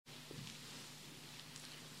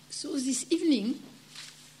So this evening,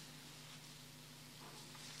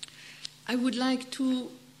 I would like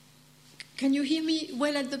to... Can you hear me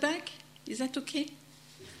well at the back? Is that okay?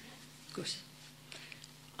 Good.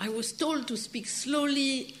 I was told to speak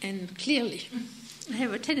slowly and clearly. I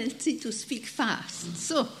have a tendency to speak fast,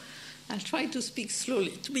 so I'll try to speak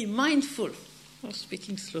slowly, to be mindful of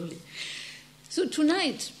speaking slowly. So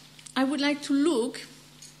tonight, I would like to look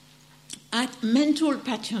at mental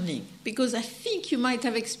patterning, because I think you might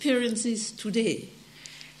have experienced this today,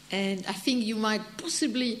 and I think you might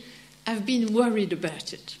possibly have been worried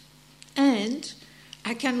about it. And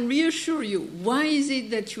I can reassure you, why is it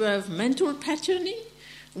that you have mental patterning?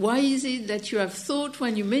 Why is it that you have thought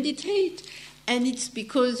when you meditate? And it's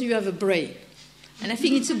because you have a brain. And I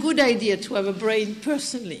think it's a good idea to have a brain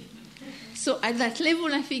personally. So at that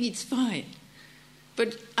level, I think it's fine.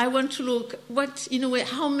 But I want to look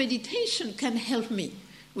how meditation can help me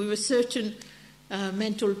with a certain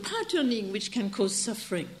mental patterning which can cause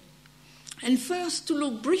suffering. And first, to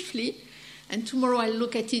look briefly, and tomorrow I'll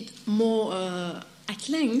look at it more at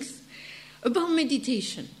length, about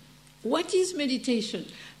meditation. What is meditation?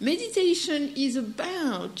 Meditation is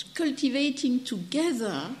about cultivating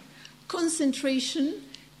together concentration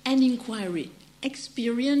and inquiry,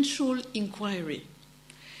 experiential inquiry.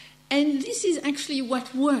 And this is actually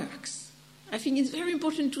what works. I think it's very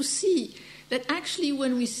important to see that actually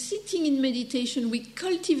when we're sitting in meditation, we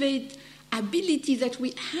cultivate ability that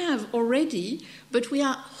we have already, but we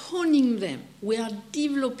are honing them. We are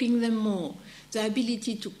developing them more. The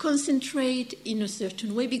ability to concentrate in a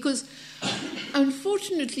certain way, because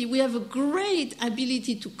unfortunately we have a great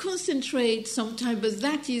ability to concentrate sometimes, but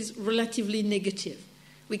that is relatively negative.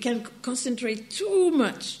 We can concentrate too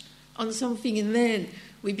much on something and then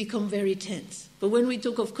we become very tense. But when we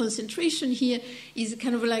talk of concentration here, is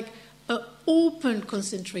kind of like an open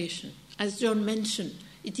concentration. As John mentioned,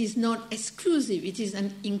 it is not exclusive, it is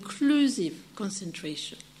an inclusive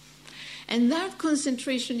concentration. And that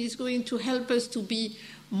concentration is going to help us to be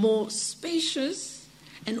more spacious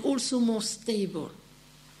and also more stable.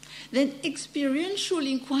 Then experiential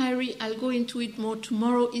inquiry, I'll go into it more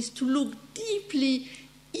tomorrow, is to look deeply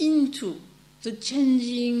into the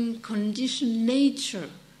changing conditioned nature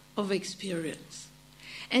of experience.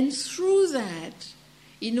 And through that,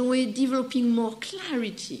 in a way, developing more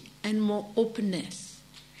clarity and more openness.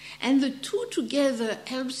 And the two together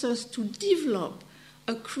helps us to develop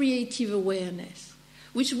a creative awareness,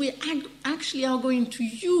 which we actually are going to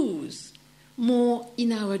use more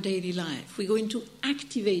in our daily life. We're going to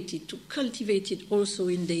activate it, to cultivate it also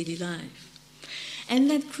in daily life.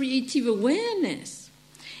 And that creative awareness,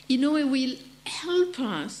 in a way, will help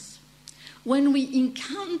us when we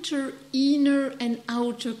encounter inner and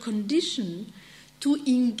outer conditions to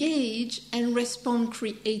engage and respond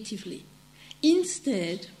creatively,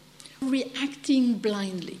 instead of reacting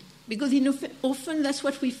blindly. Because often that's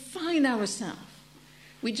what we find ourselves.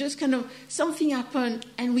 We just something happens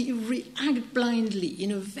and we react blindly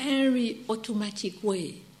in a very automatic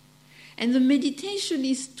way. And the meditation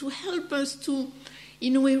is to help us to,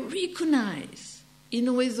 in a way, recognize, in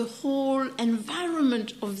a way, the whole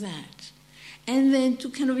environment of that. And then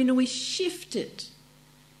to in a way, shift it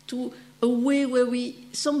to a way where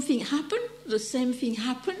something happens, the same thing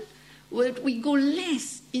happens, where we go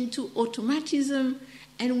less into automatism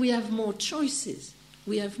and we have more choices,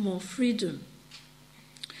 we have more freedom.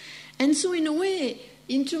 And so in a way,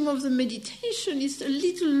 in terms of the meditation, it's a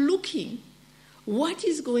little looking what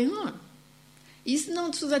is going on. It's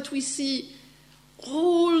not so that we see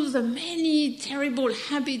all the many terrible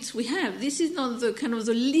habits we have. This is not the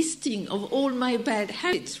the listing of all my bad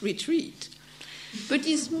habits retreat. But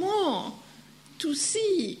it's more to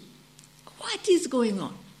see what is going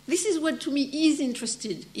on. This is what, to me, is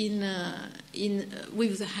interested in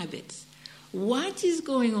with the habits. What is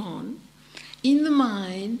going on in the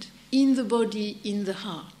mind, in the body, in the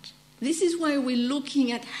heart? This is why we're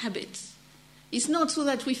looking at habits. It's not so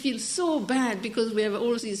that we feel so bad because we have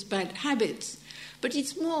all these bad habits, but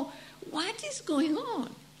it's more, what is going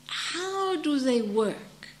on? How do they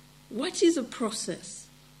work? What is the process?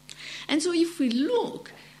 And so if we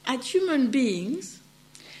look at human beings,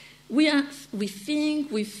 we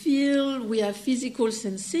think, we feel, we have physical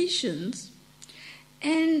sensations,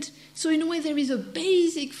 and so in a way there is a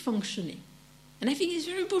basic functioning. And I think it's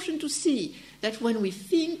very important to see that when we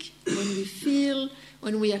think, when we feel,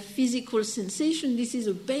 when we have physical sensation, this is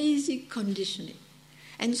a basic conditioning.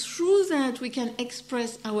 And through that we can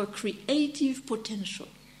express our creative potential.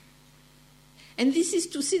 And this is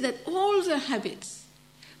to see that all the habits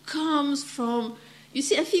comes from, you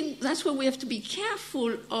see, I think that's why we have to be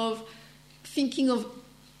careful of thinking of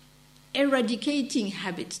eradicating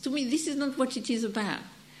habits. To me, this is not what it is about.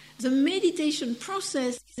 The meditation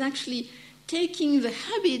process is actually taking the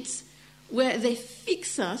habits where they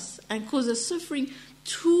fix us and cause us suffering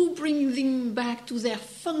to bring them back to their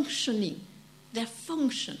functioning, their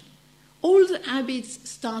function. All the habits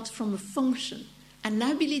start from a function, an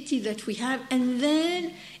ability that we have, and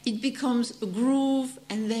then it becomes a groove,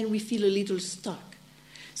 and then we feel a little stuck.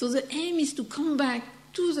 So the aim is to come back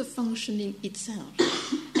to the functioning itself,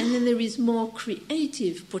 and then there is more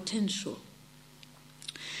creative potential.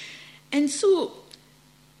 And so,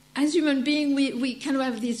 as human beings, we kind of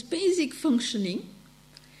have this basic functioning,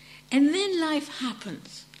 and then life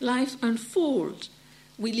happens. Life unfolds.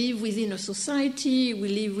 We live within a society, we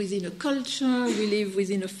live within a culture, we live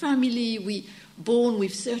within a family, we born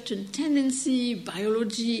with certain tendency,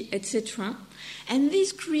 biology, etc. And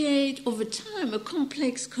this creates, over time, a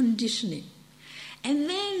complex conditioning. And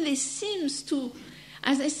then there seems to,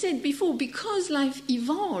 as I said before, because life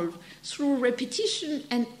evolves through repetition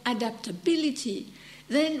and adaptability,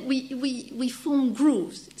 then we form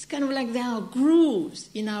grooves. It's kind of like there are grooves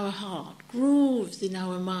in our heart, grooves in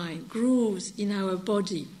our mind, grooves in our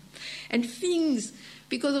body. And things,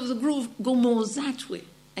 because of the groove, go more that way.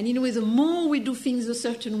 And in a way, the more we do things a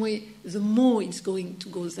certain way, the more it's going to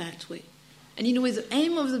go that way. And in a way, the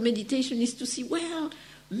aim of the meditation is to see, well,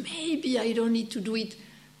 maybe I don't need to do it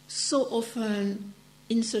so often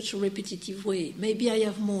in such a repetitive way. Maybe I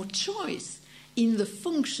have more choice in the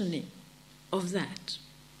functioning of that.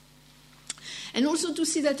 And also to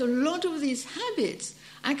see that a lot of these habits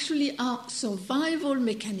actually are survival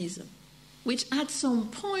mechanisms, which at some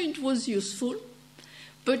point was useful,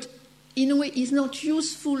 but in a way is not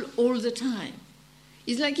useful all the time.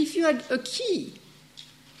 It's like if you had a key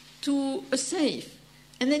to a safe,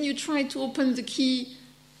 and then you try to open the key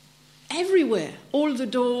everywhere, all the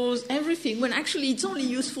doors, everything, when actually it's only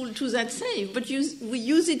useful to that safe, but we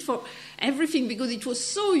use it for everything because it was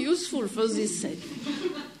so useful for this safe.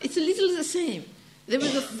 It's a little the same. There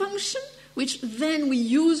was a function which then we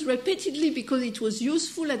use repeatedly because it was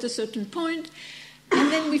useful at a certain point,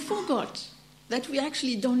 and then we forgot that we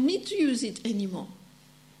actually don't need to use it anymore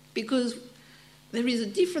because there is a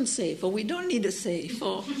different safe, or we don't need a safe,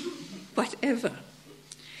 or whatever.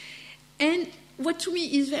 And what to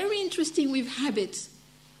me is very interesting with habits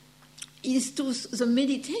is the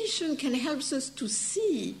meditation can help us to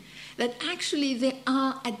see that actually they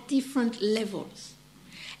are at different levels.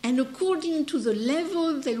 And according to the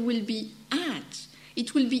level they will be at,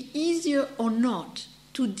 it will be easier or not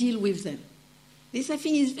to deal with them. This, I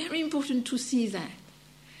think, is very important to see that.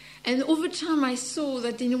 And over time I saw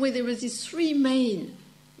that in a way there was these three main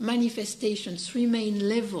manifestations, three main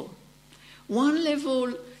levels. One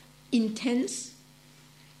level intense,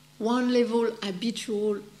 one level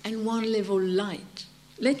habitual, and one level light.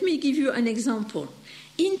 Let me give you an example.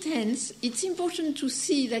 Intense, it's important to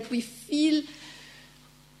see that we feel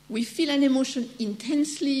an emotion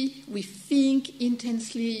intensely, we think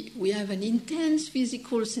intensely, we have an intense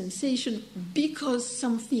physical sensation because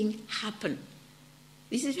something happened.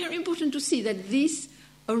 This is very important to see that this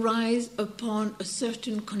arises upon a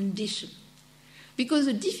certain condition. Because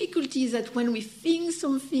the difficulty is that when we think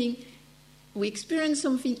something, we experience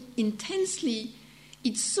something intensely,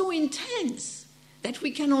 it's so intense that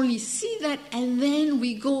we can only see that and then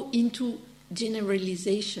we go into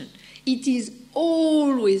generalization. It is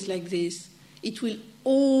always like this. It will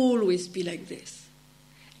always be like this.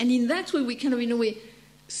 And in that way, we kind of, in a way,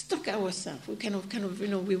 stuck ourselves. We kind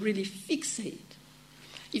of, we really fixate.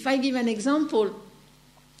 If I give an example,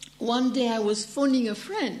 one day I was phoning a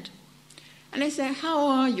friend, and I said, "How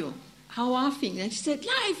are you? How are things?" And she said,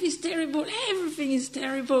 "Life is terrible. Everything is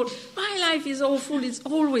terrible. My life is awful. It's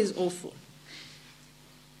always awful."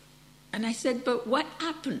 And I said, "But what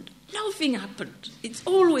happened?" "Nothing happened. It's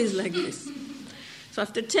always like this." So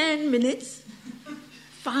after 10 minutes,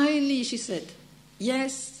 finally she said,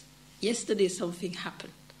 "Yes, yesterday something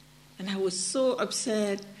happened." And I was so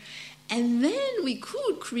upset. And then we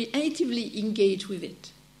could creatively engage with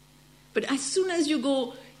it. But as soon as you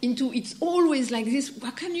go into it's always like this,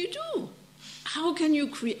 what can you do? How can you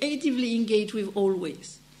creatively engage with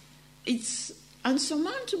always? It's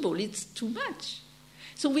unsurmountable. It's too much.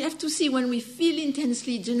 So we have to see when we feel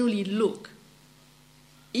intensely, generally look.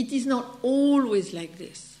 It is not always like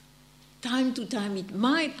this. Time to time it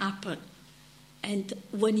might happen. And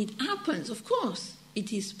when it happens, of course,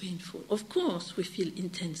 it is painful. Of course, we feel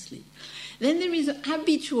intensely. Then there is a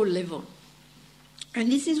habitual level. And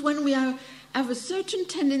this is when we have a certain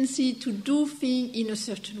tendency to do things in a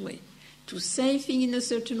certain way, to say things in a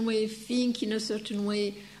certain way, think in a certain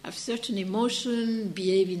way, have certain emotion,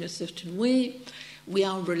 behave in a certain way. We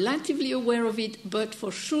are relatively aware of it, but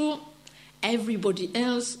for sure, everybody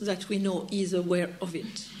else that we know is aware of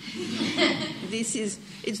it.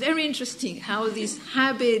 It's very interesting how these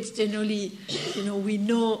habits generally, we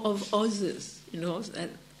know of others, that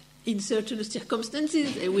in certain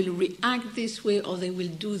circumstances they will react this way or they will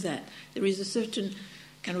do that. There is a certain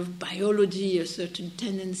kind of biology, a certain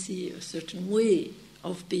tendency, a certain way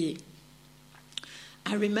of being.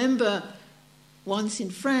 I remember once in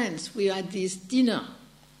France we had this dinner,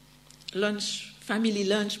 family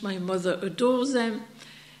lunch. My mother adores them,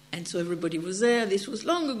 and so everybody was there. This was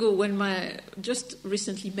long ago when just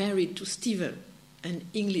recently married to Stephen, an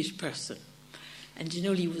English person. And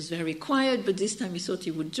generally he was very quiet, but this time he thought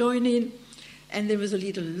he would join in. And there was a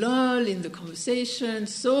little lull in the conversation,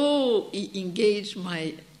 so he engaged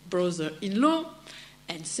my brother-in-law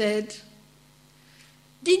and said,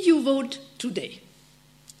 "Did you vote today?"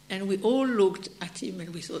 And we all looked at him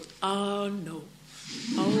and we thought, oh no,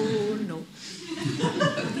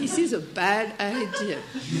 this is a bad idea.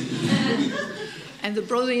 And the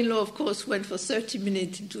brother-in-law, of course, went for 30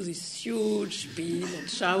 minutes into this huge spiel and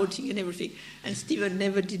shouting and everything. And Stephen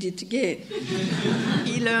never did it again.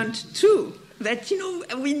 He learned, too, that,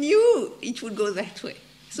 we knew it would go that way.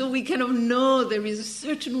 So we kind of know there is a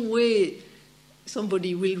certain way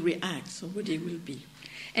somebody will react, somebody will be.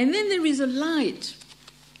 And then there is a light,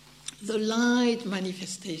 the light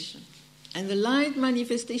manifestation. And the light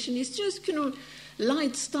manifestation is just,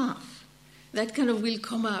 light stuff that kind of will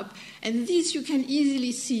come up. And this you can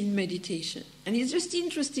easily see in meditation. And it's just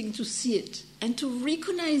interesting to see it and to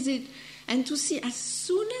recognize it and to see as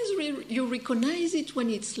soon as you recognize it when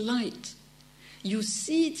it's light, you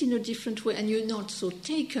see it in a different way and you're not so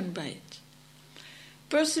taken by it.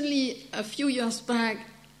 Personally, a few years back,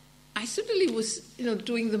 I suddenly was,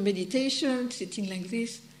 doing the meditation, sitting like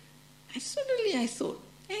this. And suddenly I thought,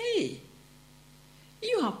 hey,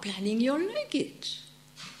 you are planning your luggage.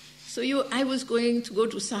 So I was going to go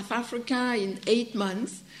to South Africa in 8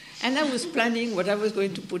 months, and I was planning what I was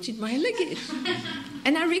going to put in my luggage.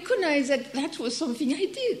 And I recognized that was something I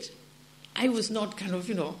did. I was not kind of,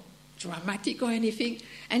 dramatic or anything.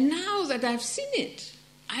 And now that I've seen it,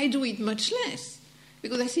 I do it much less.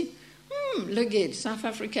 Because I say, luggage, South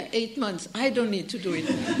Africa, 8 months, I don't need to do it.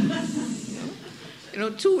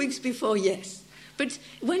 2 weeks before, yes. But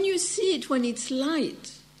when you see it when it's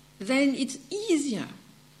light, then it's easier.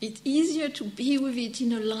 It's easier to be with it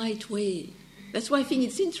in a light way. That's why I think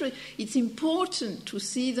it's important to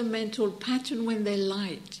see the mental pattern when they're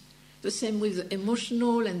light. The same with the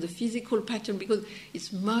emotional and the physical pattern, because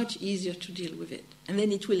it's much easier to deal with it. And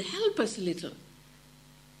then it will help us a little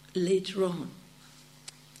later on.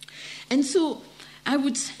 And so I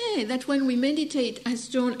would say that when we meditate, as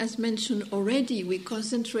John has mentioned already, we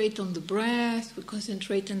concentrate on the breath, we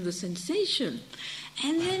concentrate on the sensation,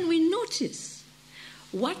 and then we notice,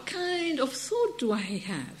 what kind of thought do I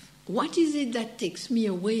have? What is it that takes me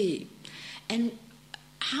away? And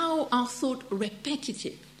how are thoughts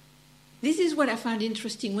repetitive? This is what I find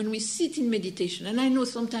interesting when we sit in meditation. And I know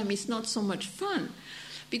sometimes it's not so much fun,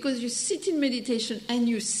 because you sit in meditation and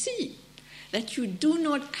you see that you do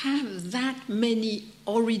not have that many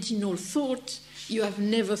original thoughts you have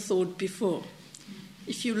never thought before.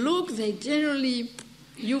 If you look, they generally,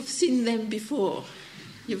 you've seen them before.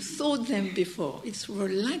 You've thought them before. It's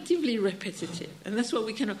relatively repetitive. And that's why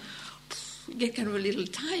we get kind of a little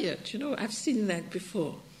tired, I've seen that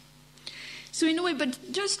before. So in a way, but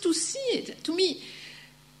just to see it, to me,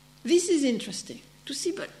 this is interesting. To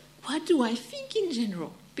see, but what do I think in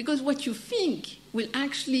general? Because what you think will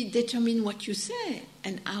actually determine what you say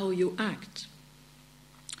and how you act.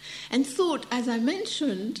 And thought, as I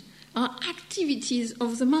mentioned, are activities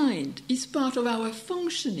of the mind. It's part of our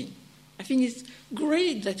functioning. I think it's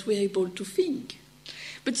great that we're able to think.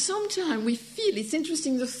 But sometimes we feel, it's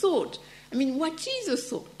interesting, the thought. What is a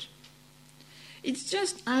thought? It's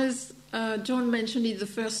just, as John mentioned it the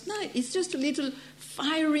first night, it's just a little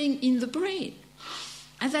firing in the brain.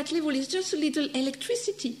 At that level, it's just a little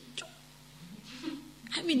electricity.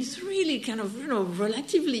 It's really kind of,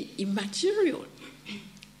 relatively immaterial.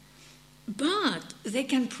 But they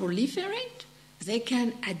can proliferate, they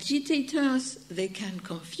can agitate us, they can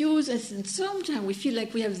confuse us, and sometimes we feel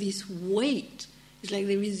like we have this weight. It's like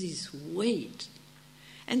there is this weight.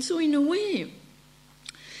 And so in a way,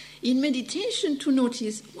 in meditation to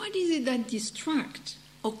notice, what is it that distracts,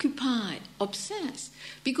 occupy, obsess?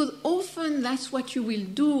 Because often that's what you will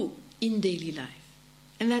do in daily life.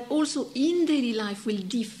 And that also in daily life will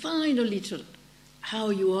define a little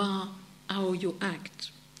how you are, how you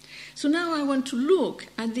act. So now I want to look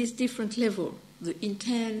at this different level, the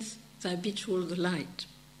intense, the habitual, the light.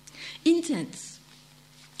 Intense.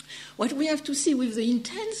 What we have to see with the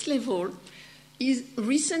intense level is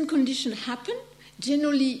recent conditions happen.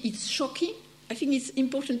 Generally, it's shocking. I think it's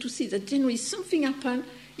important to see that generally something happened.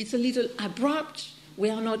 It's a little abrupt. We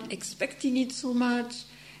are not expecting it so much.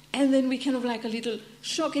 And then we kind of like a little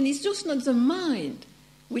shock. And it's just not the mind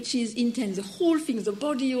which is intense. The whole thing, the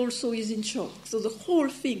body also is in shock. So the whole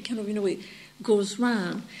thing kind of, in a way, goes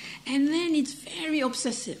round. And then it's very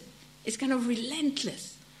obsessive. It's kind of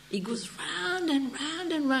relentless. It goes round and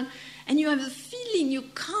round and round. And you have the feeling you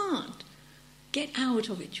can't get out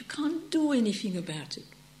of it. You can't do anything about it.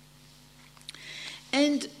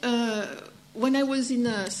 And when I was in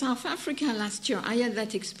South Africa last year, I had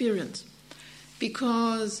that experience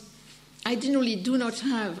because I generally do not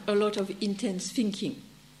have a lot of intense thinking.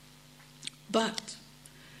 But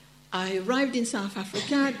I arrived in South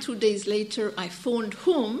Africa. 2 days later, I phoned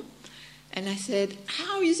home and I said,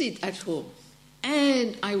 "How is it at home?"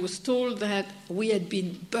 And I was told that we had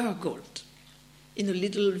been burgled in a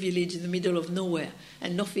little village in the middle of nowhere,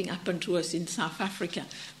 and nothing happened to us in South Africa.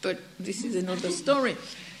 But this is another story.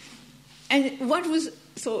 And what was,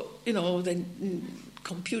 so, then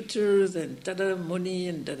computers and money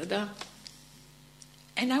and da-da-da.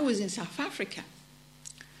 And I was in South Africa.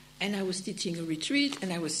 And I was teaching a retreat,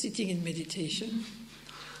 and I was sitting in meditation.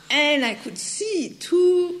 And I could see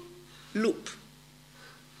two loops,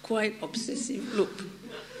 quite obsessive loop.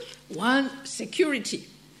 One, security.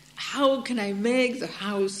 How can I make the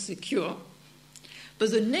house secure?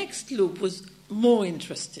 But the next loop was more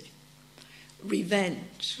interesting.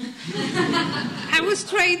 Revenge. I was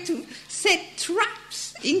trying to set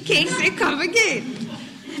traps in case they come again.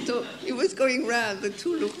 So it was going round the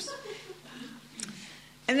two loops.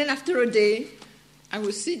 And then after a day, I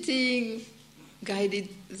was sitting, guided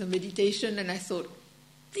the meditation, and I thought,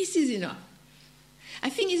 this is enough. I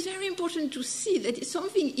think it's very important to see that if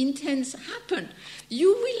something intense happened,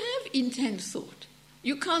 you will have intense thought.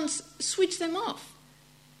 You can't switch them off.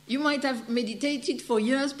 You might have meditated for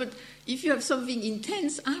years, but if you have something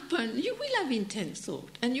intense happen, you will have intense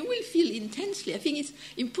thought, and you will feel intensely. I think it's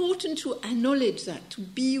important to acknowledge that, to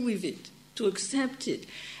be with it, to accept it,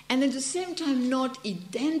 and at the same time not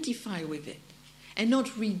identify with it, and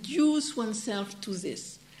not reduce oneself to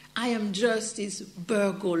this. I am just this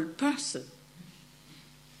burgled person.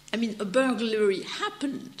 I mean, a burglary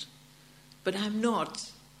happened, but I'm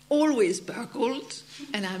not always burgled,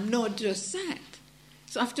 and I'm not just that.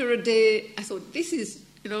 So after a day, I thought, this is,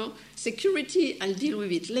 security, I'll deal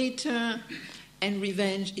with it later, and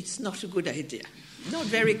revenge, it's not a good idea. Not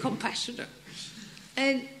very compassionate.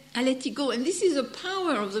 And I let it go. And this is the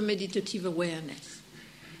power of the meditative awareness,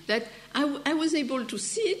 that I was able to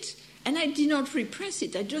see it, and I did not repress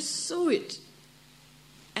it. I just saw it.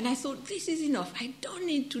 And I thought, this is enough. I don't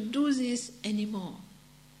need to do this anymore.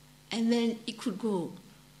 And then it could go.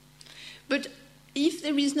 But if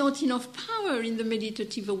there is not enough power in the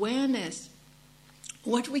meditative awareness,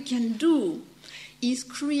 what we can do is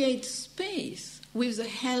create space with the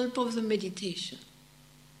help of the meditation.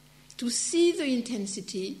 To see the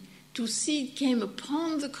intensity, to see it came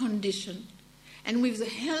upon the condition, and with the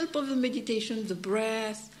help of the meditation, the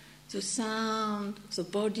breath, the sound, the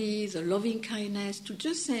body, the loving kindness, to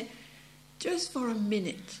just say, just for a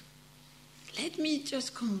minute, let me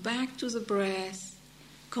just come back to the breath,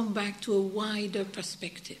 come back to a wider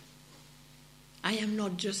perspective. I am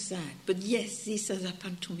not just that, but yes, this has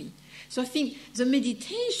happened to me. So I think the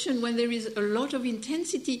meditation, when there is a lot of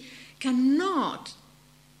intensity, cannot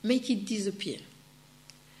make it disappear.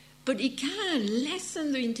 But it can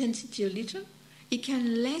lessen the intensity a little. It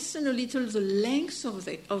can lessen a little the length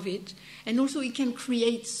of it, and also it can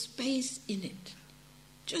create space in it.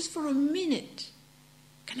 Just for a minute,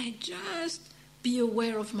 can I just be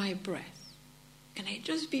aware of my breath? Can I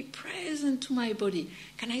just be present to my body?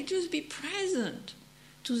 Can I just be present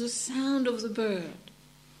to the sound of the bird,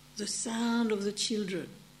 the sound of the children?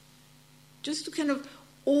 Just to kind of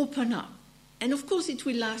open up. And of course it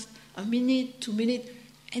will last a minute, 2 minutes,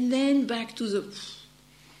 and then back to the...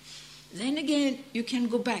 Then again, you can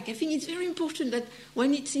go back. I think it's very important that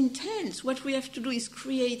when it's intense, what we have to do is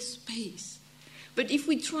create space. But if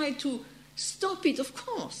we try to stop it, of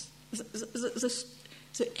course,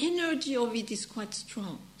 the energy of it is quite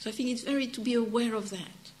strong. So I think it's very to be aware of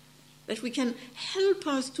that we can help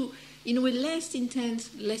us to, in a way, less intense,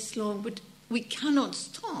 less long, but we cannot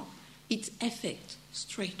stop its effect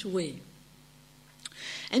straight away.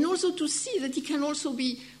 And also to see that it can also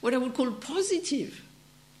be what I would call positive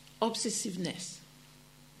obsessiveness.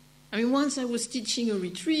 I mean, once I was teaching a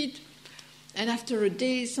retreat, and after a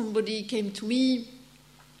day somebody came to me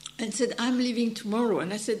and said, I'm leaving tomorrow.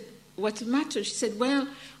 And I said, what mattered. She said, well,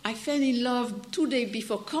 I fell in love 2 days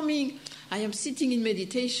before coming. I am sitting in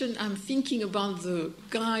meditation. I'm thinking about the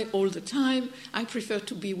guy all the time. I prefer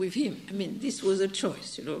to be with him. I mean, this was a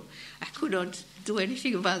choice, I could not do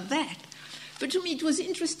anything about that. But to me, it was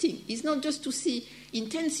interesting. It's not just to see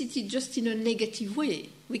intensity just in a negative way.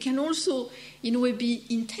 We can also, in a way, be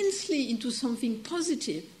intensely into something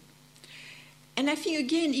positive. And I think,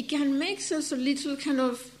 again, it can make us a little kind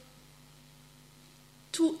of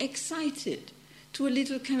too excited, to a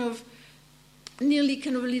little kind of nearly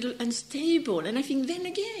kind of a little unstable. And I think then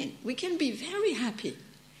again, we can be very happy.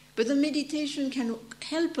 But the meditation can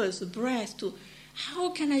help us, the breath, to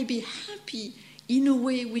how can I be happy in a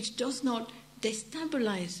way which does not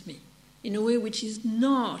destabilize me, in a way which is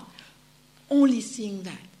not only seeing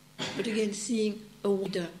that, but again seeing a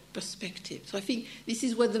wider perspective. So I think this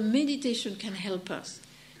is where the meditation can help us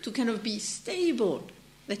to kind of be stable,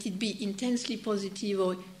 that it be intensely positive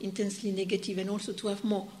or intensely negative, and also to have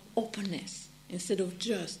more openness instead of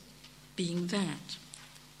just being that.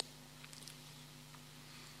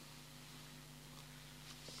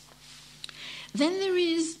 Then there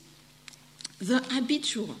is the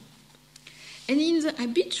habitual. And in the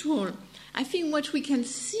habitual, I think what we can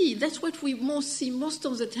see, that's what we see most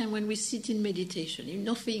of the time when we sit in meditation. If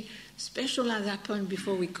nothing special has happened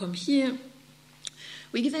before we come here,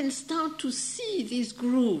 we then start to see these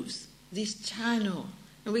grooves, this channel.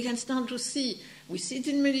 And we can start to see, we sit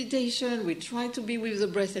in meditation, we try to be with the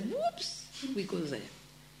breath, and whoops, we go there.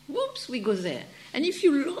 Whoops, we go there. And if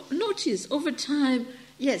you notice, over time,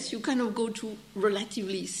 yes, you kind of go to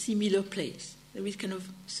relatively similar place. There is kind of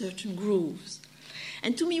certain grooves.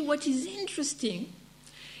 And to me, what is interesting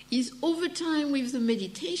is over time with the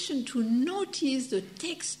meditation to notice the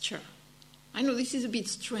texture. I know this is a bit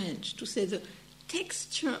strange to say the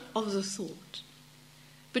texture of the thought.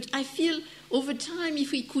 But I feel over time,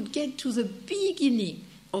 if we could get to the beginning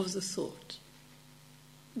of the thought,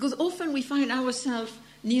 because often we find ourselves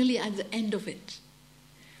nearly at the end of it.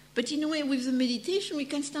 But in a way, with the meditation, we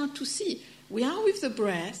can start to see, we are with the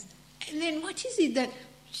breath, and then what is it that,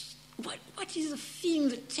 what is the thing,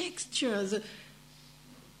 the texture,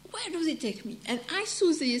 where does it take me? And I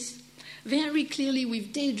saw this very clearly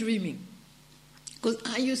with daydreaming, because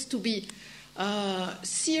I used to be a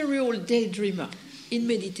serial daydreamer in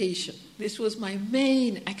meditation. This was my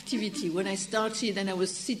main activity when I started, and I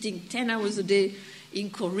was sitting 10 hours a day in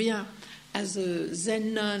Korea as a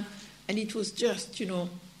Zen nun, and it was just,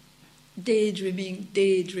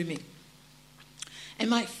 daydreaming. And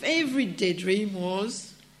my favorite daydream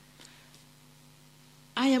was,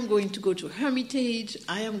 I am going to go to a hermitage,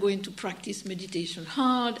 I am going to practice meditation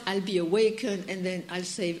hard, I'll be awakened, and then I'll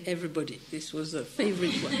save everybody. This was a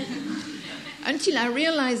favorite one. Until I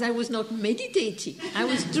realized I was not meditating. I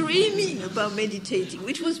was dreaming about meditating,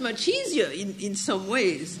 which was much easier in some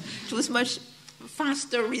ways. It was much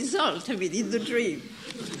faster result, in the dream,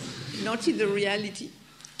 not in the reality.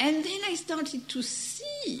 And then I started to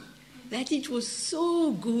see that it was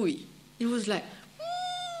so gooey. It was like,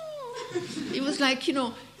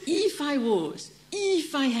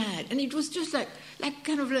 if I had, and it was just like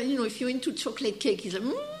kind of like, if you're into chocolate cake, it's like,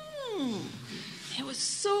 It was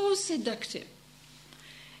so seductive.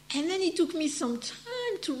 And then it took me some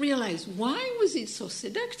time to realize, why was it so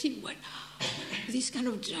seductive? Well, this kind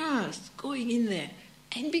of just going in there.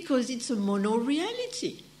 And because it's a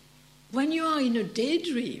mono-reality. When you are in a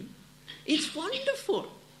daydream, it's wonderful.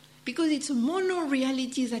 Because it's a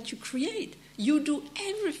mono-reality that you create. You do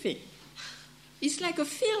everything. It's like a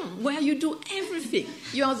film where you do everything.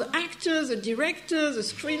 You are the actor, the director, the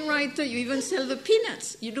screenwriter, you even sell the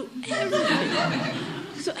peanuts. You do everything.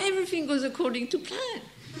 So everything goes according to plan.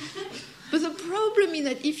 But the problem is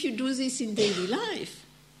that if you do this in daily life,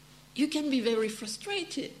 you can be very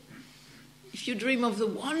frustrated. If you dream of the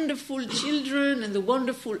wonderful children and the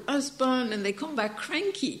wonderful husband and they come back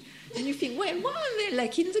cranky, then you think, well, why are they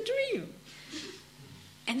like in the dream?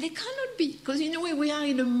 And they cannot be, because in a way we are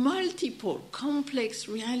in a multiple, complex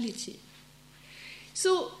reality.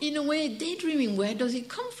 So in a way, daydreaming, where does it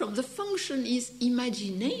come from? The function is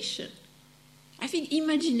imagination. I think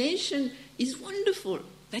imagination is wonderful,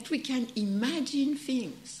 that we can imagine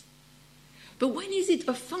things. But when is it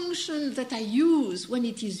a function that I use? When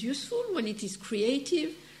it is useful, when it is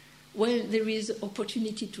creative, when there is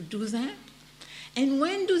opportunity to do that? And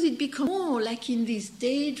when does it become more like in this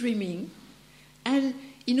daydreaming and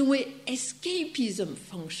in a way escapism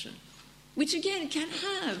function, which again can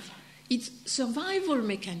have its survival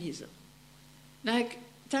mechanism. Like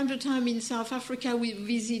time to time in South Africa we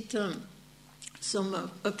visit a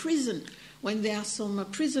prison when there are some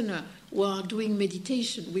prisoner who are doing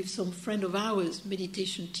meditation with some friend of ours,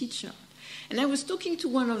 meditation teacher. And I was talking to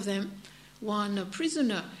one of them, one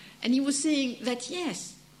prisoner, and he was saying that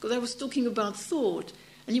yes, because I was talking about thought,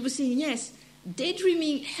 and he was saying yes,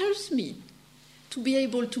 daydreaming helps me to be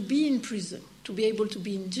able to be in prison, to be able to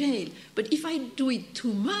be in jail. But if I do it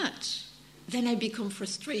too much, then I become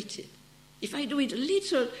frustrated. If I do it a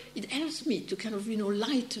little, it helps me to kind of,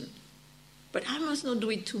 lighten. But I must not do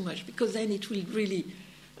it too much, because then it will really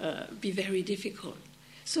be very difficult.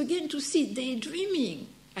 So again, to see daydreaming,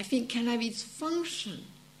 I think, can have its function.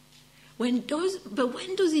 But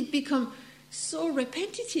when does it become so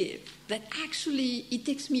repetitive that actually it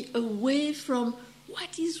takes me away from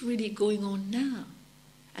what is really going on now?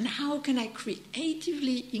 And how can I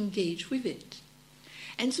creatively engage with it?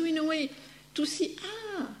 And so in a way, to see,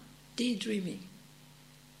 daydreaming,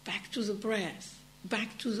 back to the breath,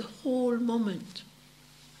 back to the whole moment.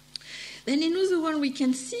 Then another one we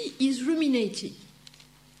can see is ruminating.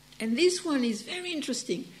 And this one is very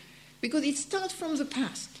interesting because it starts from the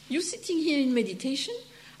past. You're sitting here in meditation.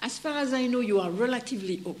 As far as I know, you are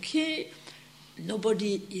relatively okay.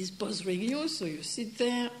 Nobody is bothering you, so you sit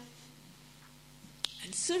there.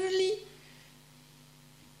 And suddenly,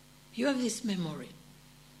 you have this memory.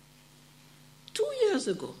 2 years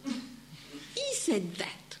ago, he said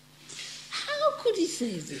that. How could he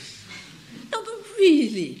say this? No, but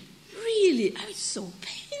really, it's so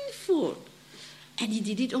painful. And he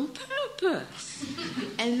did it on purpose.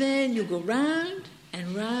 And then you go round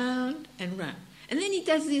and round and round. And then it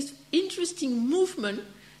does this interesting movement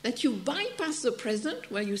that you bypass the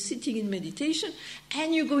present, where you're sitting in meditation,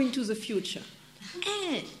 and you go into the future.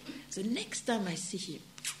 And the next time I see him,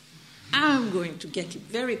 I'm going to get him,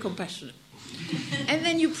 very compassionate. And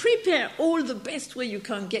then you prepare all the best way you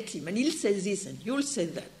can get him. And he'll say this and you'll say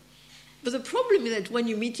that. But the problem is that when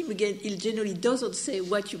you meet him again, he generally doesn't say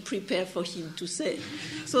what you prepare for him to say.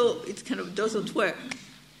 So it kind of doesn't work.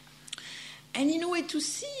 And in a way to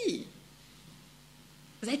see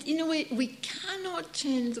that in a way we cannot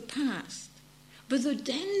change the past, but the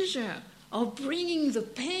danger of bringing the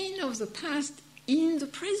pain of the past in the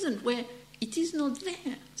present where it is not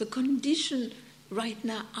there. The conditions right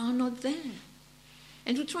now are not there.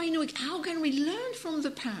 And to try to know how can we learn from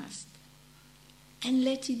the past and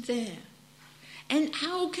let it there? And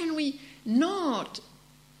how can we not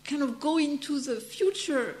kind of go into the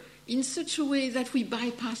future in such a way that we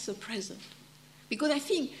bypass the present? Because I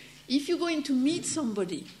think if you're going to meet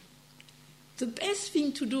somebody, the best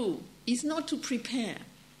thing to do is not to prepare,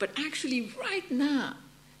 but actually right now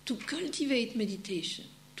to cultivate meditation,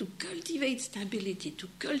 to cultivate stability, to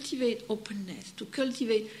cultivate openness, to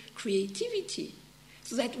cultivate creativity,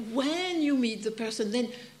 so that when you meet the person, then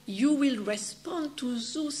you will respond to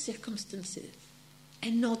those circumstances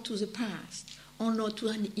and not to the past or not to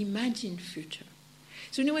an imagined future.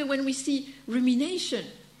 So anyway, when we see rumination,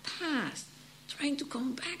 past, trying to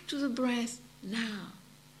come back to the breath now,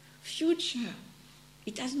 future,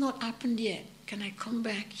 it has not happened yet. Can I come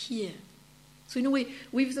back here? So in a way,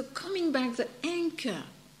 with the coming back, the anchor,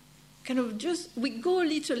 kind of just, we go a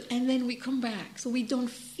little and then we come back, so we don't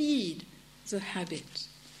feed the habit.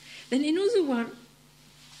 Then another one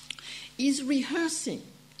is rehearsing.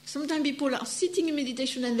 Sometimes people are sitting in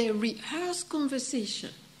meditation and they rehearse conversation.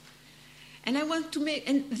 And I want to make,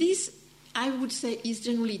 and this, I would say, is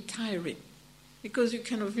generally tiring, because you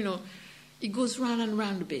kind of, it goes round and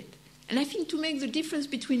round a bit. And I think to make the difference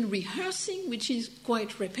between rehearsing, which is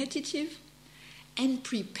quite repetitive, and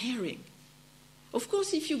preparing. Of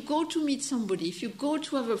course, if you go to meet somebody, if you go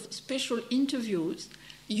to have a special interviews,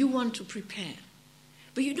 you want to prepare.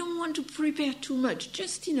 But you don't want to prepare too much,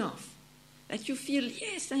 just enough that you feel,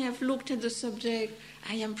 yes, I have looked at the subject,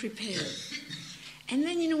 I am prepared. And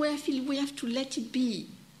then in a way I feel we have to let it be,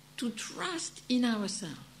 to trust in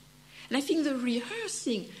ourselves. And I think the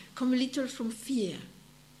rehearsing comes a little from fear.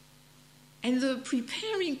 And the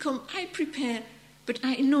preparing comes, I prepare, but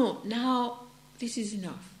I know now this is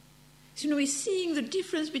enough. So we're seeing the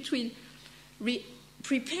difference between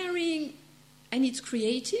preparing and it's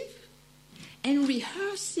creative, and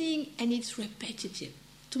rehearsing and it's repetitive.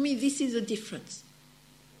 To me, this is the difference.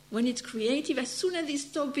 When it's creative, as soon as it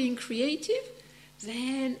stops being creative,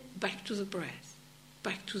 then back to the breath,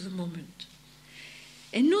 back to the moment.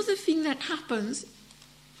 Another thing that happens,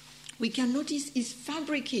 we can notice, is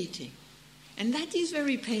fabricating. And that is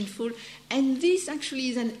very painful. And this actually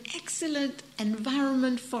is an excellent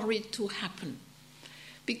environment for it to happen,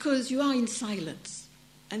 because you are in silence.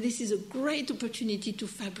 And this is a great opportunity to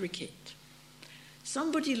fabricate.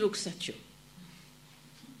 Somebody looks at you.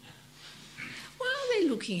 Why are they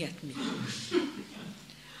looking at me?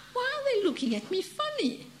 Why are they looking at me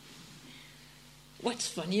funny? What's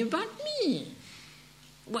funny about me?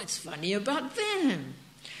 What's funny about them?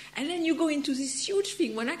 And then you go into this huge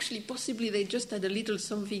thing when actually possibly they just had a little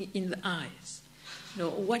something in the eyes, or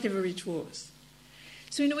whatever it was.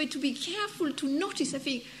 So in a way, to be careful to notice, I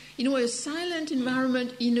think, a silent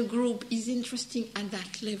environment in a group is interesting at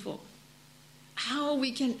that level. How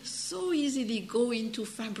we can so easily go into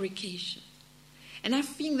fabrication. And I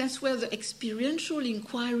think that's where the experiential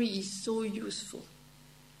inquiry is so useful.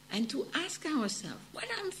 And to ask ourselves, what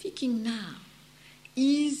I'm thinking now,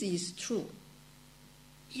 is this true?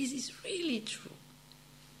 Is this really true?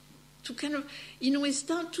 To kind of,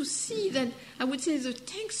 start to see that, I would say, the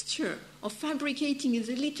texture of fabricating is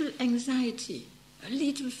a little anxiety, a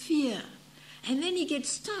little fear. And then it gets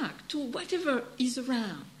stuck to whatever is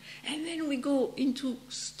around. And then we go into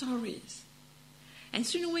stories. And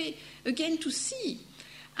so in a way, again, to see,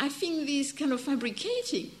 I think this kind of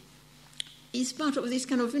fabricating is part of this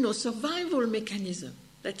kind of, survival mechanism.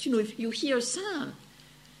 That, if you hear a sound,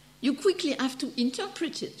 you quickly have to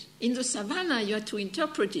interpret it. In the savannah, you have to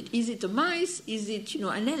interpret it. Is it a mice? Is it,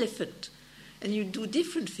 an elephant? And you do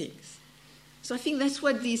different things. So I think that's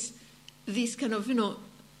what this kind of,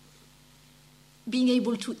 being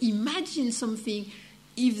able to imagine something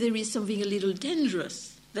if there is something a little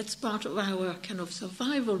dangerous, that's part of our kind of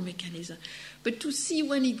survival mechanism. But to see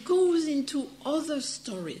when it goes into other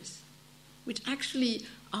stories, which actually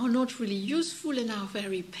are not really useful and are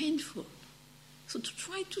very painful. So to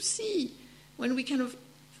try to see when we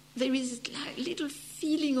there is a little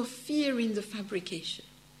feeling of fear in the fabrication.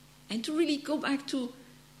 And to really go back to,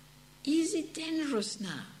 is it dangerous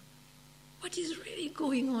now? What is really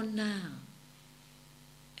going on now?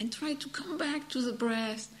 And try to come back to the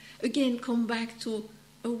breath, again come back to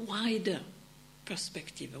a wider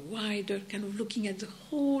perspective, a wider kind of looking at the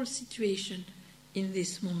whole situation in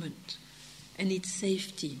this moment and its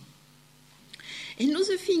safety.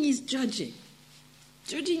 Another thing is judging.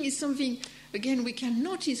 Judging is something, again, we can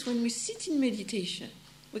notice when we sit in meditation.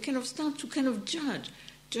 We kind of start to kind of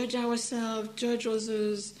judge ourselves, judge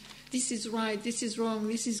others. This is right, this is wrong,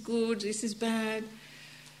 this is good, this is bad.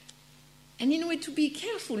 And in a way to be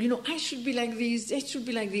careful, I should be like this, that should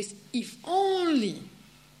be like this. If only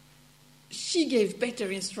she gave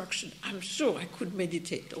better instruction, I'm sure I could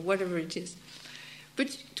meditate or whatever it is.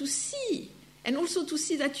 But to see, and also to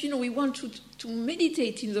see that, we want to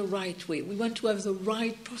meditate in the right way. We want to have the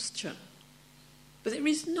right posture. But there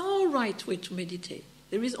is no right way to meditate.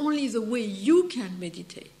 There is only the way you can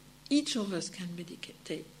meditate. Each of us can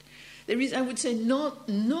meditate. There is, I would say, no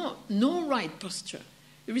right posture.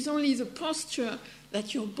 There is only the posture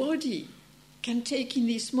that your body can take in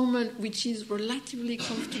this moment, which is relatively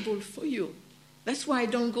comfortable for you. That's why I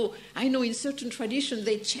don't go. I know in certain traditions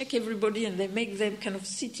they check everybody and they make them kind of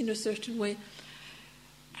sit in a certain way.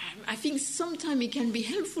 I think sometimes it can be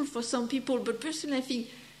helpful for some people, but personally I think,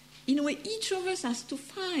 in a way, each of us has to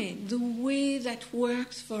find the way that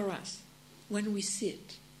works for us when we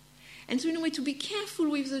sit. And so in a way to be careful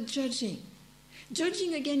with the judging.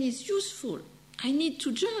 Judging, again, is useful. I need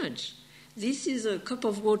to judge. This is a cup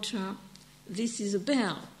of water. This is a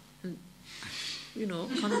bell. And,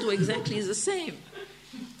 can't do exactly the same.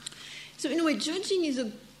 So in a way, judging is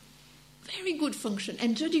a very good function,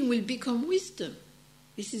 and judging will become wisdom.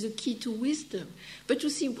 This is a key to wisdom. But to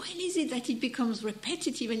see when is it that it becomes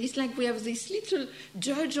repetitive, and it's like we have this little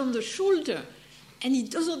judge on the shoulder, and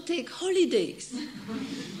it doesn't take holidays.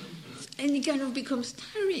 And it kind of becomes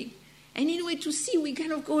tiring. And in a way to see, we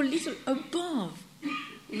kind of go a little above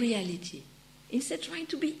reality, instead trying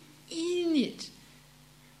to be in it.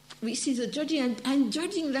 We see the judging, and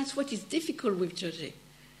judging, that's what is difficult with judging.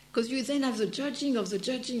 Because you then have the judging of the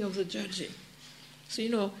judging of the judging.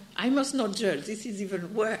 So, I must not judge. This is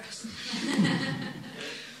even worse.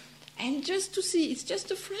 And just to see, it's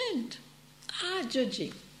just a friend.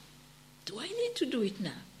 Judging. Do I need to do it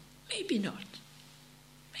now? Maybe not.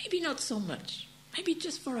 Maybe not so much. Maybe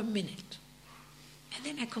just for a minute. And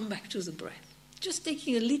then I come back to the breath. Just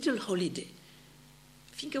taking a little holiday.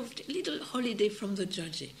 Think of a little holiday from the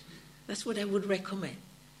judging. That's what I would recommend.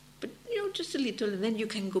 But, just a little, and then you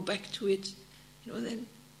can go back to it. Then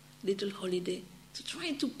little holiday. So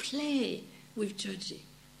trying to play with judging.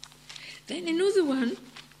 Then another one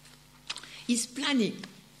is planning.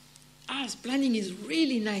 Planning is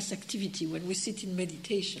really nice activity when we sit in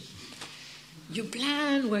meditation. You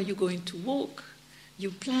plan where you're going to walk.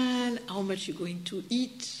 You plan how much you're going to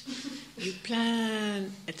eat. You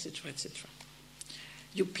plan, etc., etc.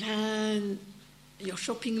 You plan your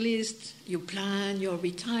shopping list. You plan your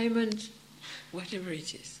retirement, whatever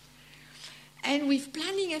it is. And with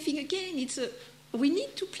planning, I think, again, it's we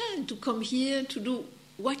need to plan to come here, to do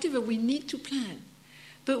whatever we need to plan.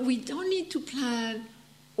 But we don't need to plan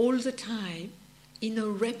all the time in a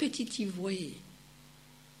repetitive way.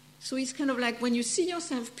 So it's kind of like when you see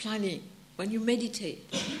yourself planning, when you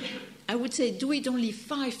meditate, I would say do it only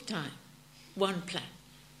 5 times, one plan.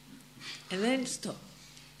 And then stop.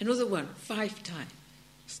 Another one, 5 times,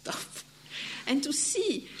 stop. And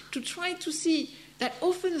to try to see that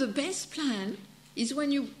often the best plan is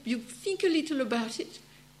when you think a little about it,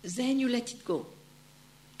 then you let it go.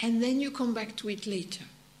 And then you come back to it later.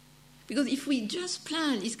 Because if we just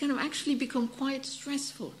plan, it's kind of actually become quite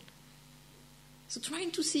stressful. So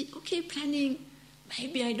trying to see, okay, planning,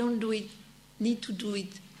 maybe I don't need to do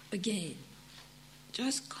it again.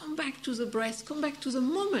 Just come back to the breath, come back to the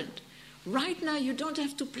moment. Right now you don't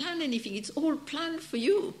have to plan anything. It's all planned for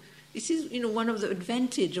you. This is, one of the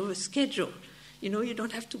advantages of a schedule. You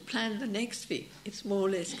don't have to plan the next thing. It's more or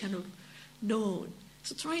less kind of known.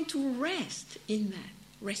 So trying to rest in that,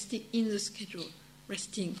 resting in the schedule,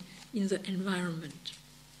 resting in the environment.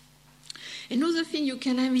 Another thing you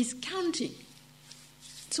can have is counting.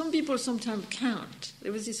 Some people sometimes count.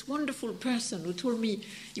 There was this wonderful person who told me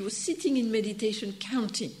he was sitting in meditation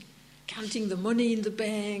counting the money in the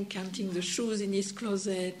bank, counting the shoes in his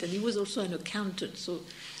closet, and he was also an accountant, so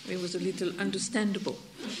it was a little understandable.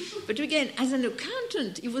 But again, as an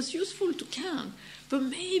accountant, it was useful to count, but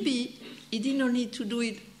maybe he did not need to do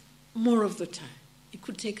it more of the time. He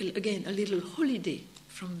could take, again, a little holiday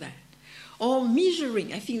from that. Or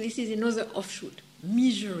measuring, I think this is another offshoot,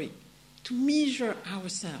 measuring, to measure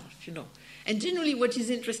ourselves, And generally what is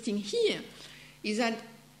interesting here is that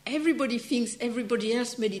everybody thinks everybody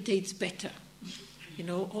else meditates better,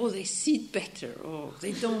 or they sit better, or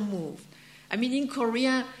they don't move. I mean, in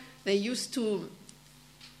Korea, they used to,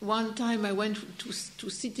 one time I went to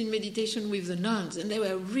sit in meditation with the nuns, and they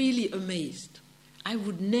were really amazed. I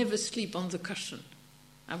would never sleep on the cushion.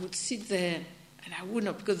 I would sit there, and I would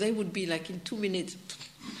not, because they would be like in 2 minutes,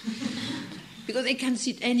 because they can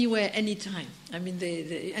sit anywhere, anytime. I mean,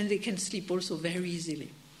 they can sleep also very easily.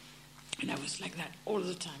 And I was like that all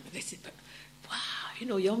the time. And they said, but,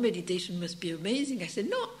 wow, your meditation must be amazing. I said,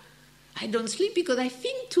 no, I don't sleep because I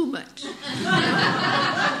think too much.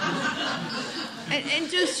 and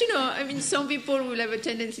just, some people will have a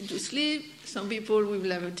tendency to sleep. Some people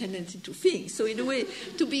will have a tendency to think. So in a way,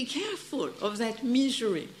 to be careful of that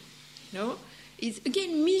measuring.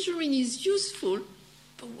 Again, measuring is useful,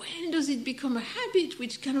 but when does it become a habit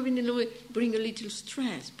which kind of in a way bring a little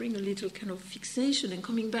stress, bring a little kind of fixation and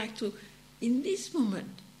coming back to, in this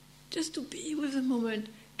moment, just to be with the moment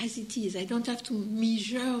as it is. I don't have to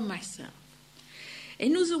measure myself.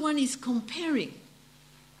 Another one is comparing.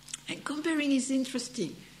 And comparing is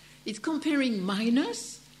interesting. It's comparing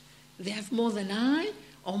minus, they have more than I,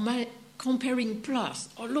 or comparing plus,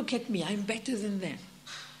 or look at me, I'm better than them.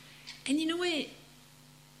 And in a way,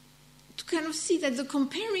 to kind of see that the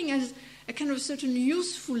comparing has a kind of certain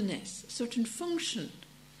usefulness, certain function.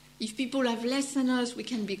 If people have less than us, we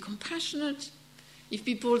can be compassionate. If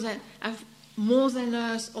people that have more than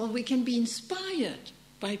us, or we can be inspired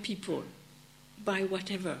by people, by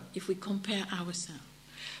whatever, if we compare ourselves.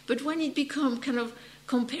 But when it becomes kind of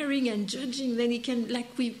comparing and judging, then it can,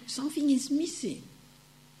 something is missing.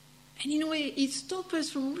 And in a way, it stops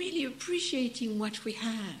us from really appreciating what we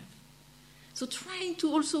have. So trying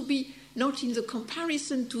to also be not in the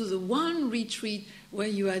comparison to the one retreat where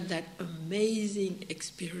you had that amazing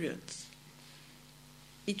experience.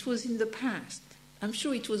 It was in the past. I'm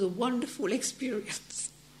sure it was a wonderful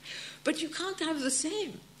experience. But you can't have the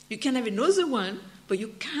same. You can have another one, but you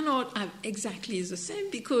cannot have exactly the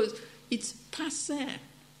same because it's passé,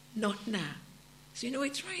 not now. So, we're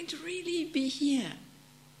trying to really be here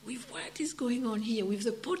with what is going on here, with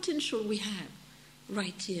the potential we have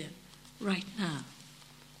right here, right now.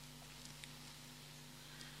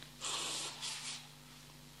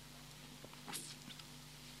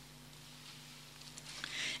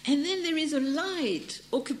 And then there is a light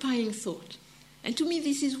occupying thought. And to me,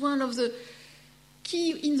 this is one of the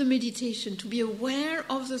key in the meditation, to be aware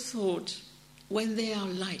of the thought when they are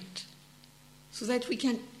light, so that we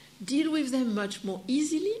can deal with them much more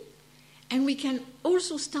easily, and we can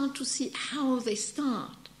also start to see how they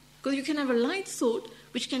start. Because you can have a light thought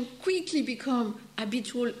which can quickly become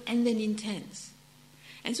habitual and then intense.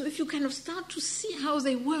 And so if you kind of start to see how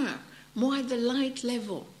they work more at the light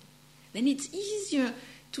level, then it's easier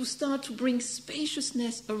to start to bring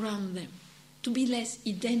spaciousness around them, to be less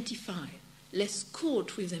identified, less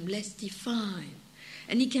caught with them, less defined.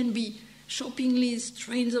 And it can be shopping lists,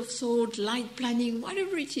 trains of thought, light planning,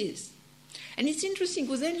 whatever it is. And it's interesting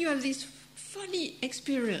because then you have this funny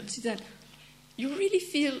experience that you really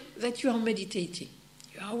feel that you are meditating.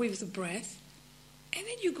 You are with the breath, and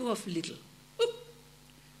then you go off a little. Whoop,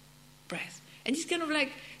 breath. And it's kind of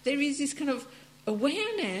like there is this kind of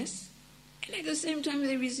awareness, and at the same time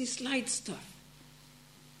there is this light stuff.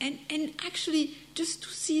 And actually just to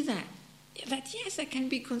see that yes, I can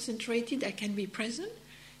be concentrated, I can be present,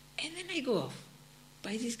 and then I go off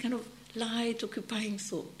by this kind of light occupying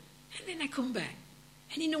thought. And then I come back.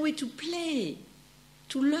 And in a way to play,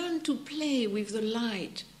 to learn to play with the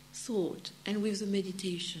light thought and with the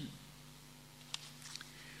meditation.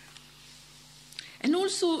 And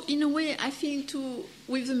also, in a way, I think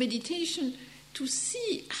with the meditation, to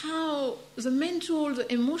see how the mental,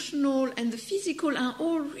 the emotional, and the physical are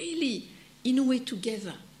all really, in a way,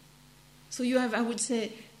 together. So you have, I would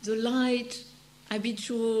say, the light,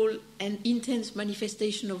 habitual, and intense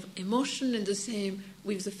manifestation of emotion, and the same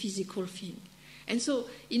with the physical thing. And so,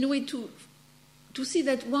 in a way, to see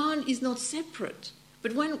that one is not separate,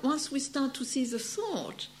 but once we start to see the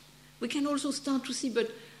thought, we can also start to see,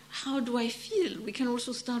 but how do I feel? We can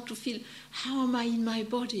also start to feel, how am I in my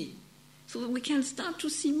body? So we can start to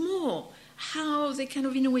see more how they kind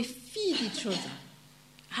of, in a way, feed each other.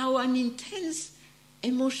 How an intense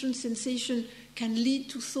emotion, sensation can lead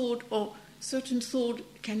to thought, or certain thought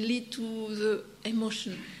can lead to the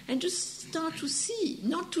emotion. And just start to see,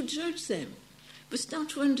 not to judge them, but start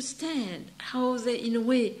to understand how they, in a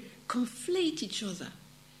way, conflate each other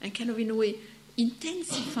and kind of, in a way,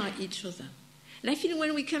 intensify each other. And I feel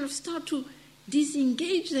when we kind of start to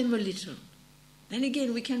disengage them a little, then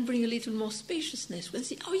again we can bring a little more spaciousness. We'll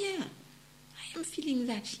see, oh yeah, I am feeling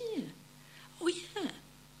that here. Oh yeah,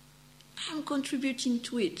 I'm contributing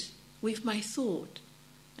to it with my thought.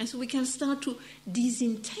 And so we can start to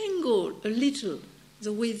disentangle a little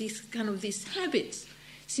the way these habits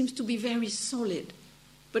seems to be very solid.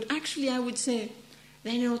 But actually I would say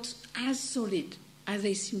they're not as solid as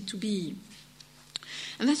they seem to be.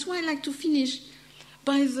 And that's why I like to finish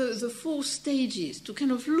by the 4 stages, to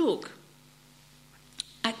kind of look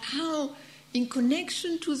at how, in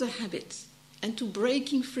connection to the habits and to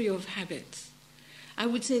breaking free of habits, I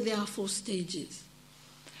would say there are 4 stages.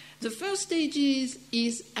 The first stage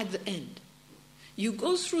is at the end. You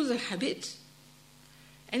go through the habit,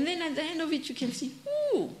 and then at the end of it you can see,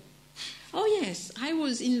 oh yes, I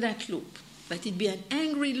was in that loop. Let it be an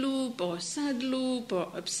angry loop, or a sad loop, or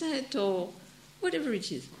upset, or whatever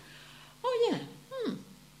it is. Oh yeah,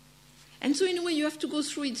 And so in a way you have to go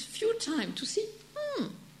through it a few times to see,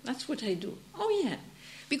 that's what I do. Oh yeah.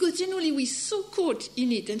 Because generally we're so caught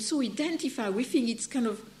in it and so identified, we think it's kind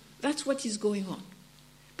of, that's what is going on.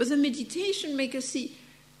 But the meditation makes us see,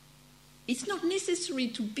 it's not necessary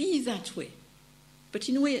to be that way. But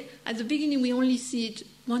in a way, at the beginning we only see it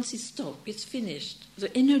once it's stopped, it's finished.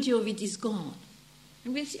 The energy of it is gone.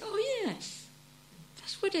 And we say, oh yes,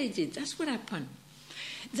 that's what I did, that's what happened.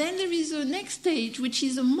 Then there is a next stage, which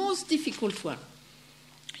is the most difficult one.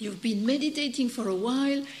 You've been meditating for a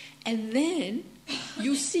while, and then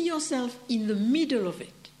you see yourself in the middle of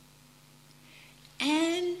it.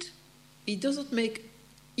 And it doesn't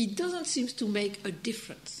seem to make a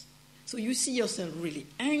difference. So you see yourself really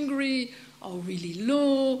angry, or really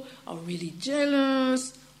low, or really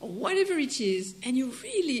jealous, or whatever it is, and you're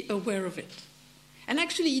really aware of it. And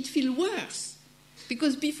actually it feels worse.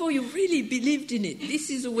 Because before you really believed in it, this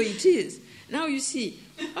is the way it is. Now you see,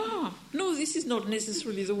 no, this is not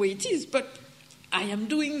necessarily the way it is, but I am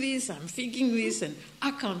doing this, I'm thinking this, and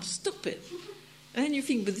I can't stop it. And then you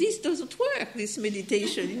think, but this doesn't work, this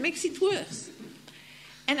meditation, it makes it worse.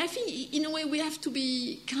 And I think, in a way, we have to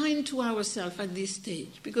be kind to ourselves at this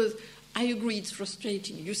stage, because I agree it's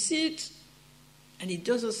frustrating. You see it, and it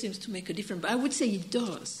doesn't seem to make a difference, but I would say it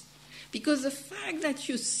does. Because the fact that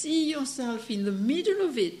you see yourself in the middle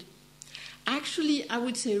of it, actually, I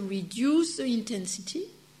would say, reduce the intensity.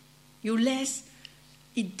 You're less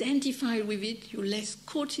identified with it, you're less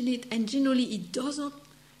caught in it, and generally it doesn't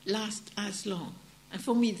last as long. And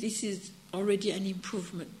for me, this is already an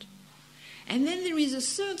improvement. And then there is a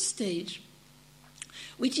third stage,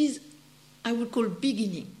 which is, I would call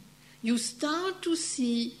beginning. You start to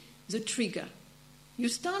see the trigger. You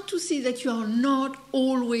start to see that you are not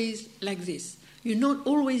always like this. You're not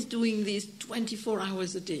always doing this 24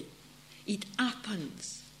 hours a day. It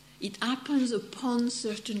happens. It happens upon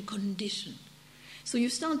certain conditions. So you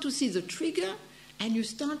start to see the trigger, and you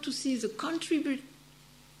start to see the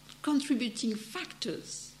contributing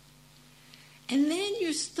factors. And then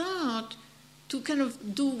you start to kind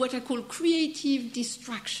of do what I call creative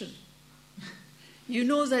distraction. You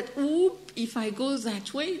know that, if I go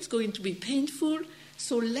that way, it's going to be painful,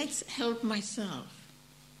 so let's help myself.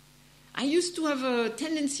 I used to have a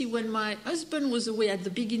tendency when my husband was away at the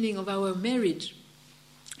beginning of our marriage.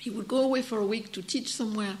 He would go away for a week to teach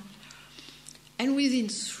somewhere. And within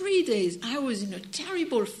 3 days, I was in a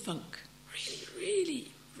terrible funk.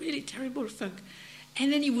 Really terrible funk.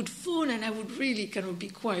 And then he would phone and I would really kind of be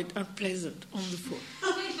quite unpleasant on the phone.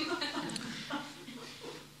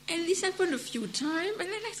 And this happened a few times. And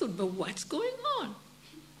then I thought, but what's going on?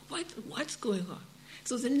 What's going on?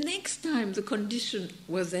 So the next time the condition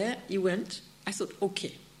was there, he went. I thought,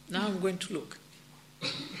 okay, now I'm going to look.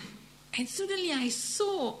 And suddenly I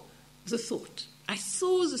saw the thought. I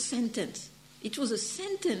saw the sentence. It was a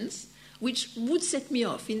sentence which would set me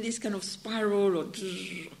off in this kind of spiral.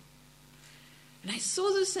 And I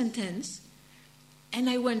saw the sentence, and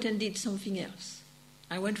I went and did something else.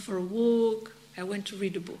 I went for a walk. I went to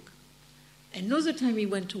read a book. Another time he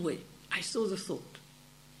went away. I saw the thought.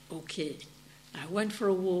 Okay. I went for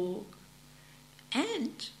a walk.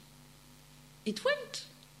 And it went.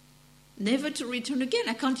 Never to return again.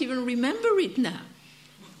 I can't even remember it now.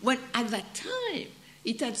 When at that time,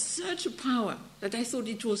 it had such a power that I thought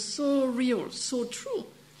it was so real, so true,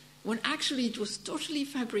 when actually it was totally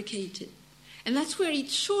fabricated. And that's where it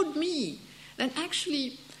showed me that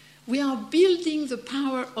actually we are building the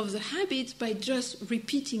power of the habits by just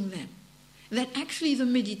repeating them. That actually the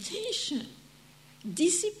meditation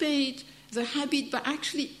dissipates the habit by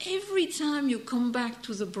actually every time you come back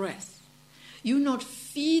to the breath, you're not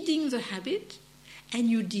feeding the habit and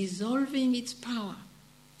you're dissolving its power.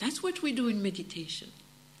 That's what we do in meditation.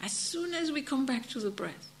 As soon as we come back to the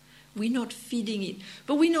breath, we're not feeding it.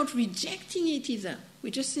 But we're not rejecting it either.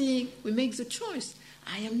 We're just saying, we make the choice.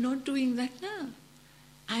 I am not doing that now.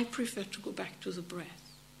 I prefer to go back to the breath.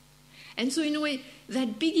 And so in a way,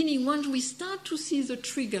 that beginning, once we start to see the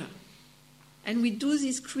trigger, and we do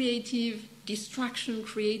this creative distraction,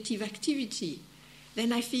 creative activity,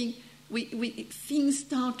 then I think things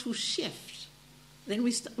start to shift. Then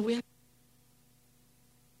we have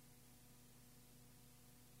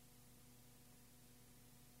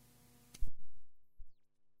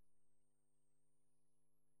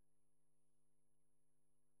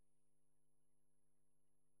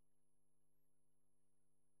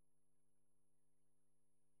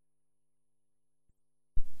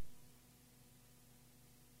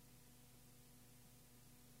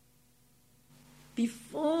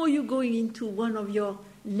before you're going into one of your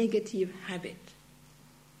negative habits.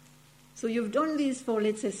 So you've done this for,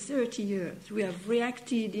 let's say, 30 years. We have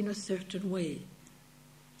reacted in a certain way.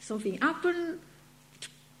 Something happened,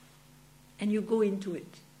 and you go into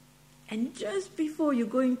it. And just before you're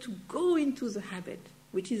going to go into the habit,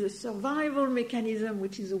 which is a survival mechanism,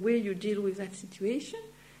 which is the way you deal with that situation,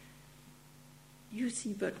 you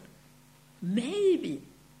see, but maybe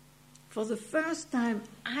for the first time,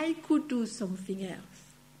 I could do something else.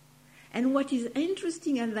 And what is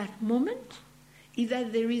interesting at that moment is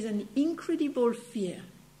that there is an incredible fear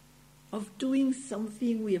of doing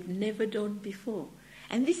something we have never done before.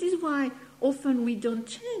 And this is why often we don't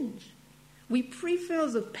change. We prefer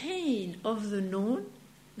the pain of the known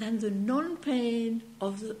than the non-pain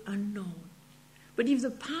of the unknown. But if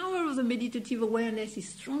the power of the meditative awareness is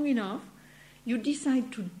strong enough, you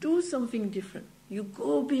decide to do something different. You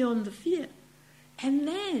go beyond the fear. And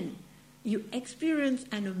then you experience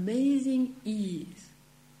an amazing ease.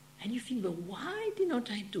 And you think, but why did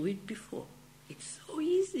not I do it before? It's so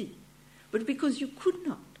easy. But because you could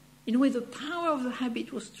not. In a way, the power of the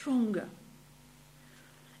habit was stronger.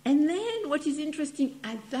 And then what is interesting,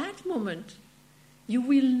 at that moment, you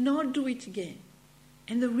will not do it again.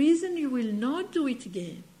 And the reason you will not do it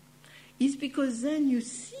again is because then you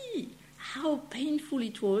see how painful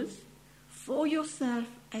it was for yourself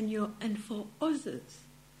and for others.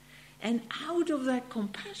 And out of that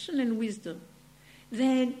compassion and wisdom,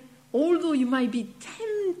 then although you might be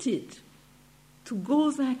tempted to go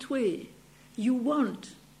that way, you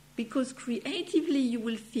won't, because creatively you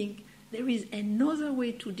will think there is another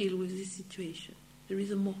way to deal with this situation. There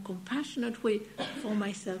is a more compassionate way for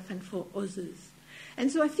myself and for others. And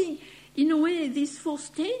so I think, in a way, these 4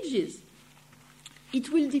 stages, it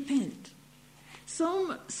will depend.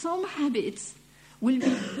 Some habits will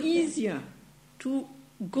be easier to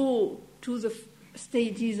go to the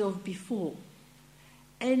stages of before.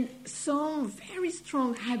 And some very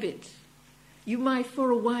strong habits, you might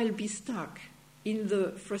for a while be stuck in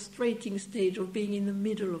the frustrating stage of being in the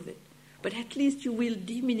middle of it. But at least you will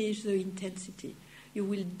diminish the intensity. You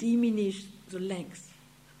will diminish the length.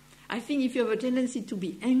 I think if you have a tendency to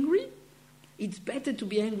be angry, it's better to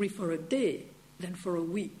be angry for a day than for a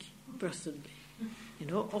week, personally,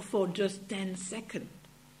 or for just 10 seconds.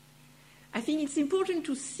 I think it's important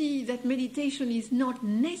to see that meditation is not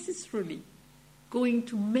necessarily going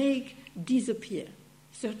to make disappear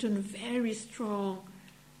certain very strong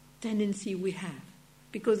tendency we have,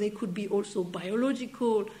 because they could be also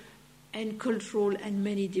biological and cultural and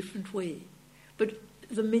many different ways. But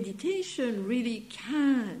the meditation really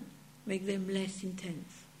can make them less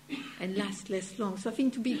intense and last less long. So I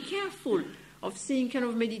think to be careful of seeing kind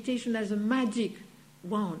of meditation as a magic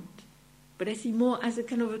wand, but I see more as a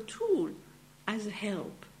kind of a tool, as a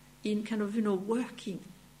help in kind of, working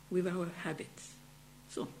with our habits.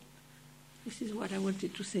 So this is what I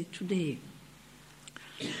wanted to say today.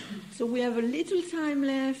 So we have a little time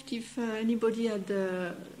left if anybody had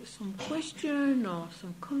some question or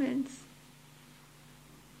some comments.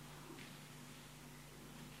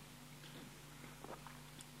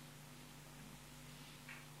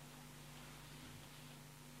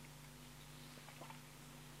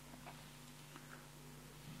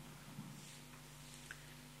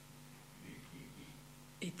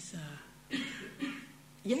 It's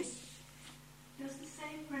yes? Does the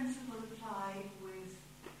same principle apply with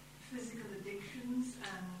physical addictions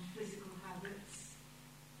and physical habits?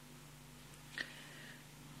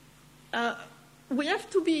 We have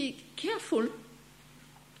to be careful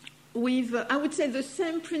with, I would say the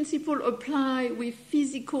same principle apply with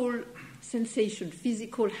physical sensation,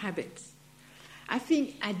 physical habits. I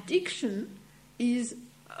think addiction is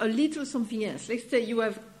a little something else. Let's say you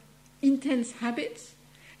have intense habits,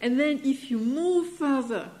 and then if you move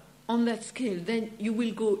further on that scale, then you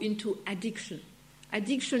will go into addiction.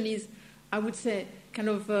 Addiction is, I would say, kind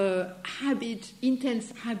of a habit,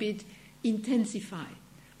 intense habit, intensified.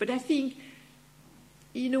 But I think,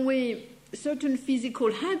 in a way, certain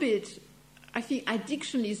physical habits, I think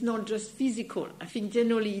addiction is not just physical. I think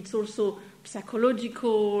generally it's also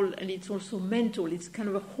psychological and it's also mental. It's kind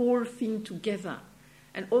of a whole thing together.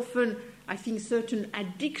 And often, I think certain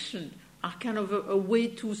addiction are kind of a way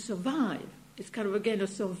to survive. It's kind of, again, a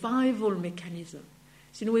survival mechanism.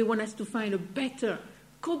 So in a way, one has to find a better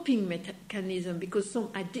coping mechanism because some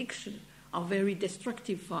addiction are very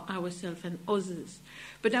destructive for ourselves and others.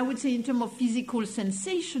 But I would say in terms of physical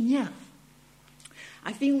sensation, yeah.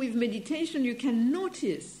 I think with meditation you can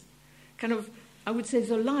notice kind of, I would say,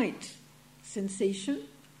 the light sensation.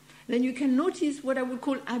 Then you can notice what I would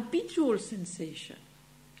call habitual sensation.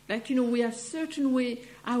 Like, we have certain way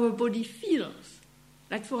our body feels.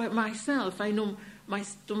 Like for myself, I know my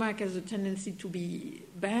stomach has a tendency to be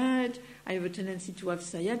bad. I have a tendency to have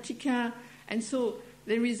sciatica. And so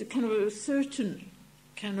there is a kind of a certain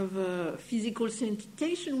kind of a physical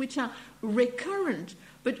sensation which are recurrent,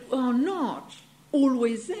 but are not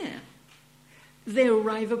always there. They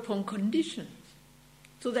arrive upon conditions.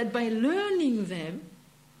 So that by learning them,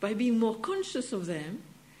 by being more conscious of them,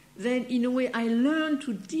 then in a way I learn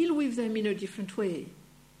to deal with them in a different way.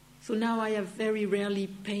 So now I have very rarely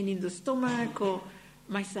pain in the stomach, or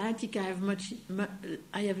my sciatica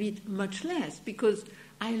I have it much less because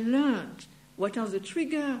I learned what are the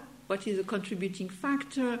triggers, what is a contributing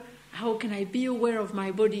factor, how can I be aware of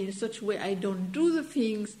my body in such a way I don't do the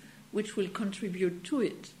things which will contribute to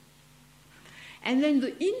it. And then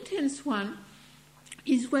the intense one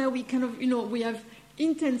is where we kind of, we have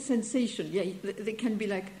intense sensation. Yeah, they can be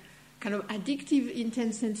like kind of addictive,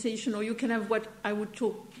 intense sensation, or you can have what I would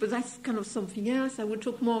talk, but that's kind of something else. I would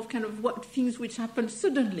talk more of kind of what things which happen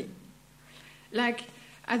suddenly. Like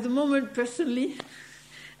at the moment, personally,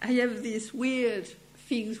 I have these weird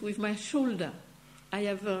things with my shoulder. I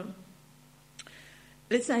have,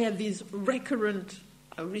 let's say I have these recurrent,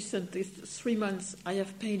 recent 3 months, I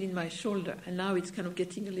have pain in my shoulder, and now it's kind of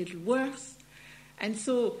getting a little worse. And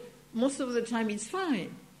so most of the time it's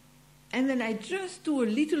fine. And then I just do a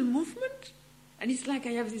little movement, and it's like I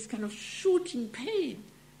have this kind of shooting pain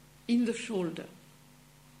in the shoulder.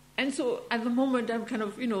 And so at the moment I'm kind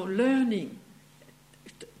of, learning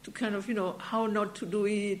to kind of, how not to do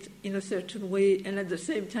it in a certain way. And at the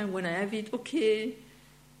same time when I have it, okay,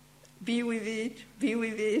 be with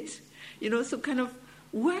it, so kind of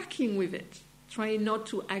working with it, trying not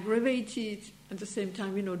to aggravate it, at the same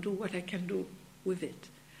time, do what I can do with it.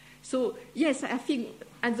 So, yes, I think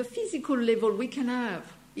at the physical level we can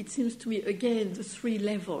have, it seems to me, again, the 3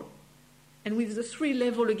 levels. And with the 3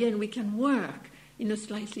 levels, again, we can work in a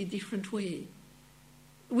slightly different way.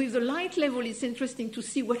 With the light level, it's interesting to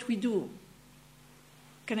see what we do.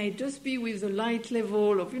 Can I just be with the light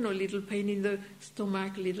level of, little pain in the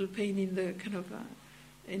stomach, little pain in the kind of,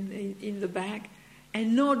 in the back,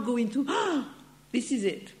 and not go into, this is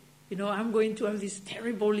it. I'm going to have this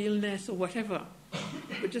terrible illness or whatever.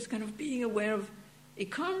 But just kind of being aware of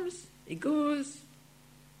it comes, it goes,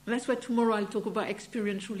 That's why tomorrow I'll talk about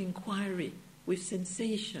experiential inquiry with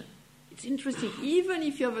sensation. It's interesting, even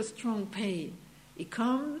if you have a strong pain, it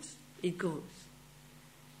comes, it goes.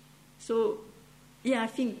 So, yeah, I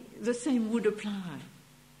think the same would apply.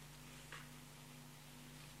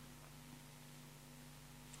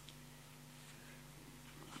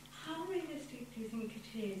 How realistic do you think it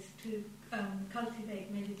is to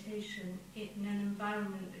cultivate meditation in an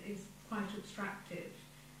environment that is quite abstractive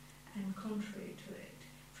and contrary to it?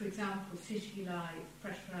 For example, city life,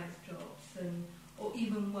 pressurized jobs, or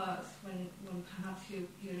even worse, when perhaps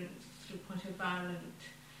you're in sort of quite a violent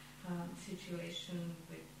situation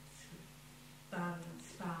with sort of violent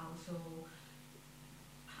spouse, or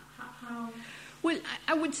how? Well,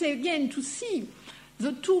 I would say again to see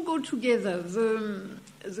the two go together, the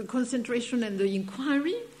concentration and the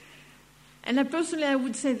inquiry. And I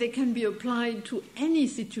would say they can be applied to any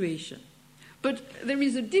situation. But there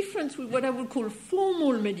is a difference with what I would call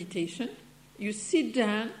formal meditation. You sit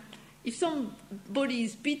down. If somebody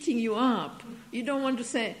is beating you up, you don't want to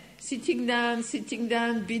say, sitting down,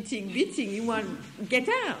 beating. You want to get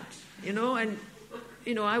out, And,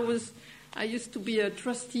 I used to be a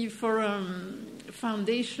trustee for a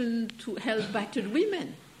foundation to help battered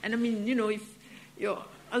women. And, if your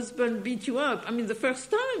husband beat you up, the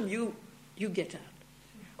first time you get out.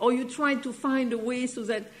 Or you try to find a way so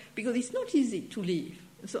that, because it's not easy to leave.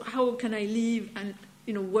 So how can I leave and,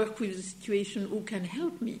 work with the situation? Who can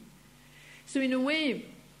help me? So in a way,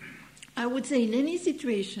 I would say in any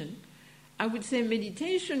situation, I would say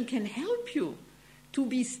meditation can help you to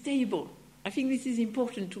be stable. I think this is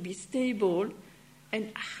important, to be stable.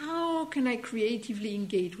 And how can I creatively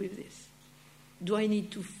engage with this? Do I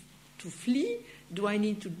need to flee? Do I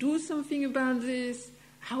need to do something about this?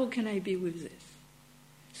 How can I be with this?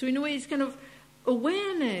 So in a way, it's kind of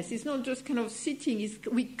awareness. It's not just kind of sitting.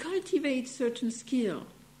 We cultivate certain skill.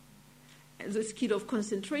 The skill of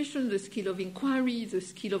concentration, the skill of inquiry, the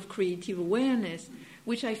skill of creative awareness,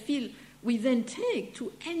 which I feel we then take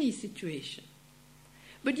to any situation.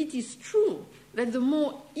 But it is true that the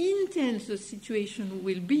more intense the situation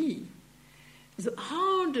will be, the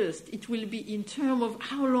hardest it will be in terms of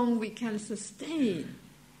how long we can sustain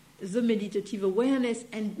the meditative awareness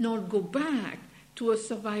and not go back to a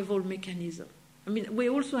survival mechanism. We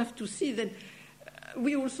also have to see that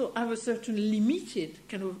we also have a certain limited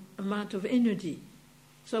kind of amount of energy.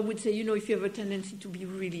 So I would say, if you have a tendency to be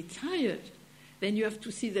really tired, then you have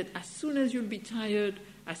to see that as soon as you'll be tired,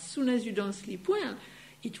 as soon as you don't sleep well,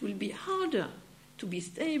 it will be harder to be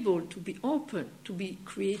stable, to be open, to be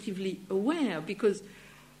creatively aware, because,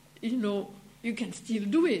 you can still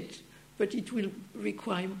do it, but it will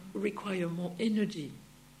require more energy.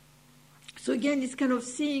 So again, it's kind of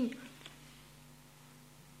seeing,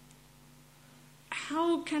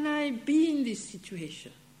 how can I be in this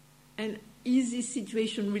situation? And is this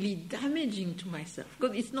situation really damaging to myself?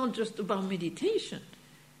 Because it's not just about meditation.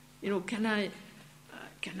 Can I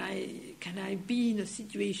be in a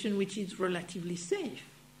situation which is relatively safe?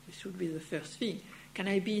 This would be the first thing. Can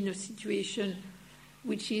I be in a situation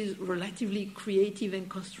which is relatively creative and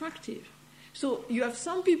constructive? So you have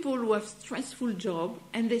some people who have stressful job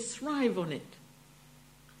and they thrive on it.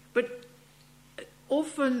 But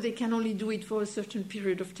often they can only do it for a certain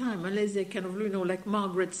period of time, unless they kind of, like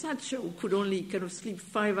Margaret Thatcher, who could only kind of sleep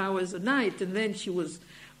 5 hours a night, and then she was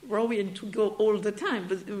rowing to go all the time.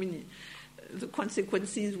 But the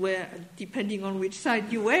consequences were depending on which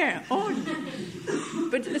side you were on.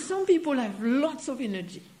 But some people have lots of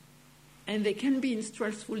energy, and they can be in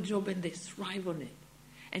stressful job and they thrive on it.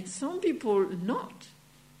 And some people not.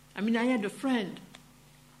 I had a friend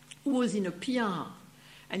who was in a PR,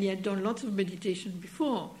 and he had done lots of meditation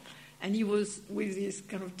before, and he was with this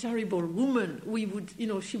kind of terrible woman.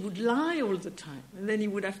 She would lie all the time, and then he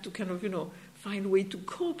would have to kind of, find a way to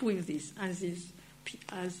cope with this as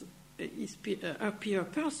a peer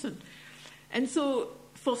person. And so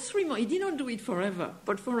for 3 months, he did not do it forever,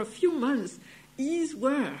 but for a few months, his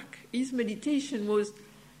work, his meditation was,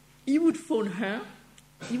 he would phone her,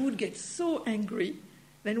 he would get so angry,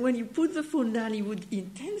 then when you put the phone down, he would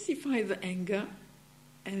intensify the anger,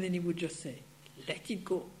 and then he would just say, let it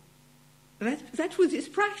go. That was his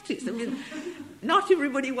practice. Not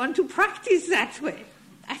everybody wants to practice that way.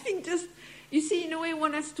 I think just, you see, in a way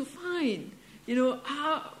one has to find,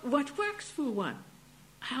 what works for one.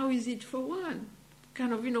 How is it for one?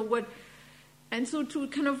 Kind of, what. And so to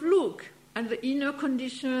kind of look at the inner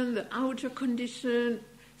condition, the outer condition.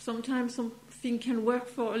 Sometimes something can work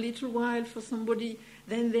for a little while for somebody,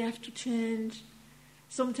 then they have to change.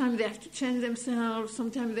 Sometimes they have to change themselves.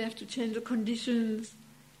 Sometimes they have to change the conditions.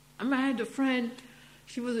 I had a friend,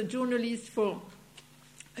 she was a journalist for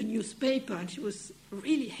a newspaper, and she was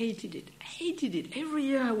really hated it. Every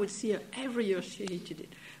year I would see her, every year she hated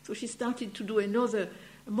it. So she started to do another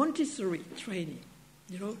Montessori training.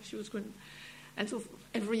 She was going, and so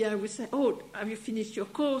every year I would say, "Oh, have you finished your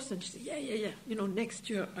course?" And she said, "Yeah. Next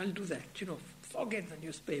year I'll do that. Forget the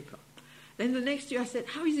newspaper." Then the next year I said,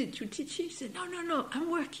 "How is it? You teaching?" She said, No, I'm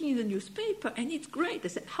working in the newspaper and it's great." I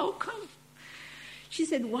said, "How come?" She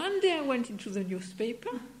said, "One day I went into the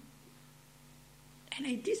newspaper and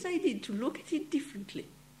I decided to look at it differently,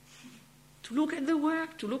 to look at the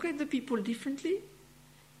work, to look at the people differently,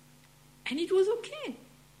 and it was okay.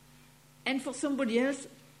 And for somebody else,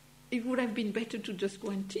 it would have been better to just go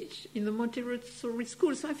and teach in the Montessori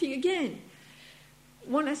school." So I think, again,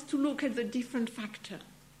 one has to look at the different factor.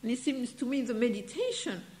 And it seems to me the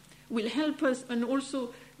meditation will help us, and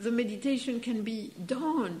also the meditation can be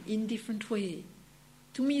done in different ways.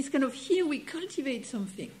 To me, it's kind of here we cultivate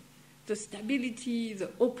something. The stability, the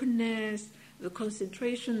openness, the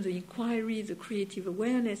concentration, the inquiry, the creative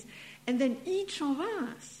awareness. And then each of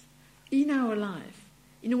us, in our life,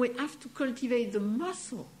 in a way, have to cultivate the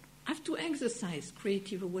muscle, have to exercise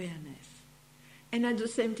creative awareness. And at the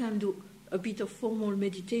same time, do a bit of formal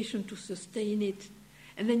meditation to sustain it,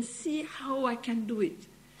 and then see how I can do it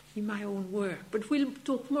in my own work. But we'll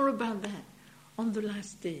talk more about that on the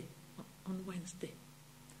last day, on Wednesday.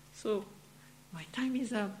 So my time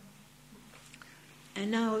is up.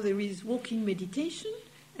 And now there is walking meditation,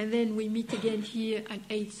 and then we meet again here at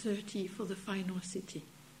 8:30 for the final sitting.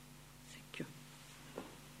 Thank you.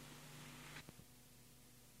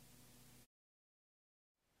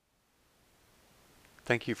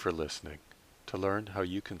 Thank you for listening. To learn how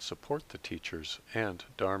you can support the teachers and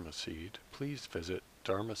Dharma Seed, please visit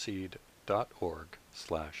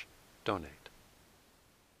dharmaseed.org/donate.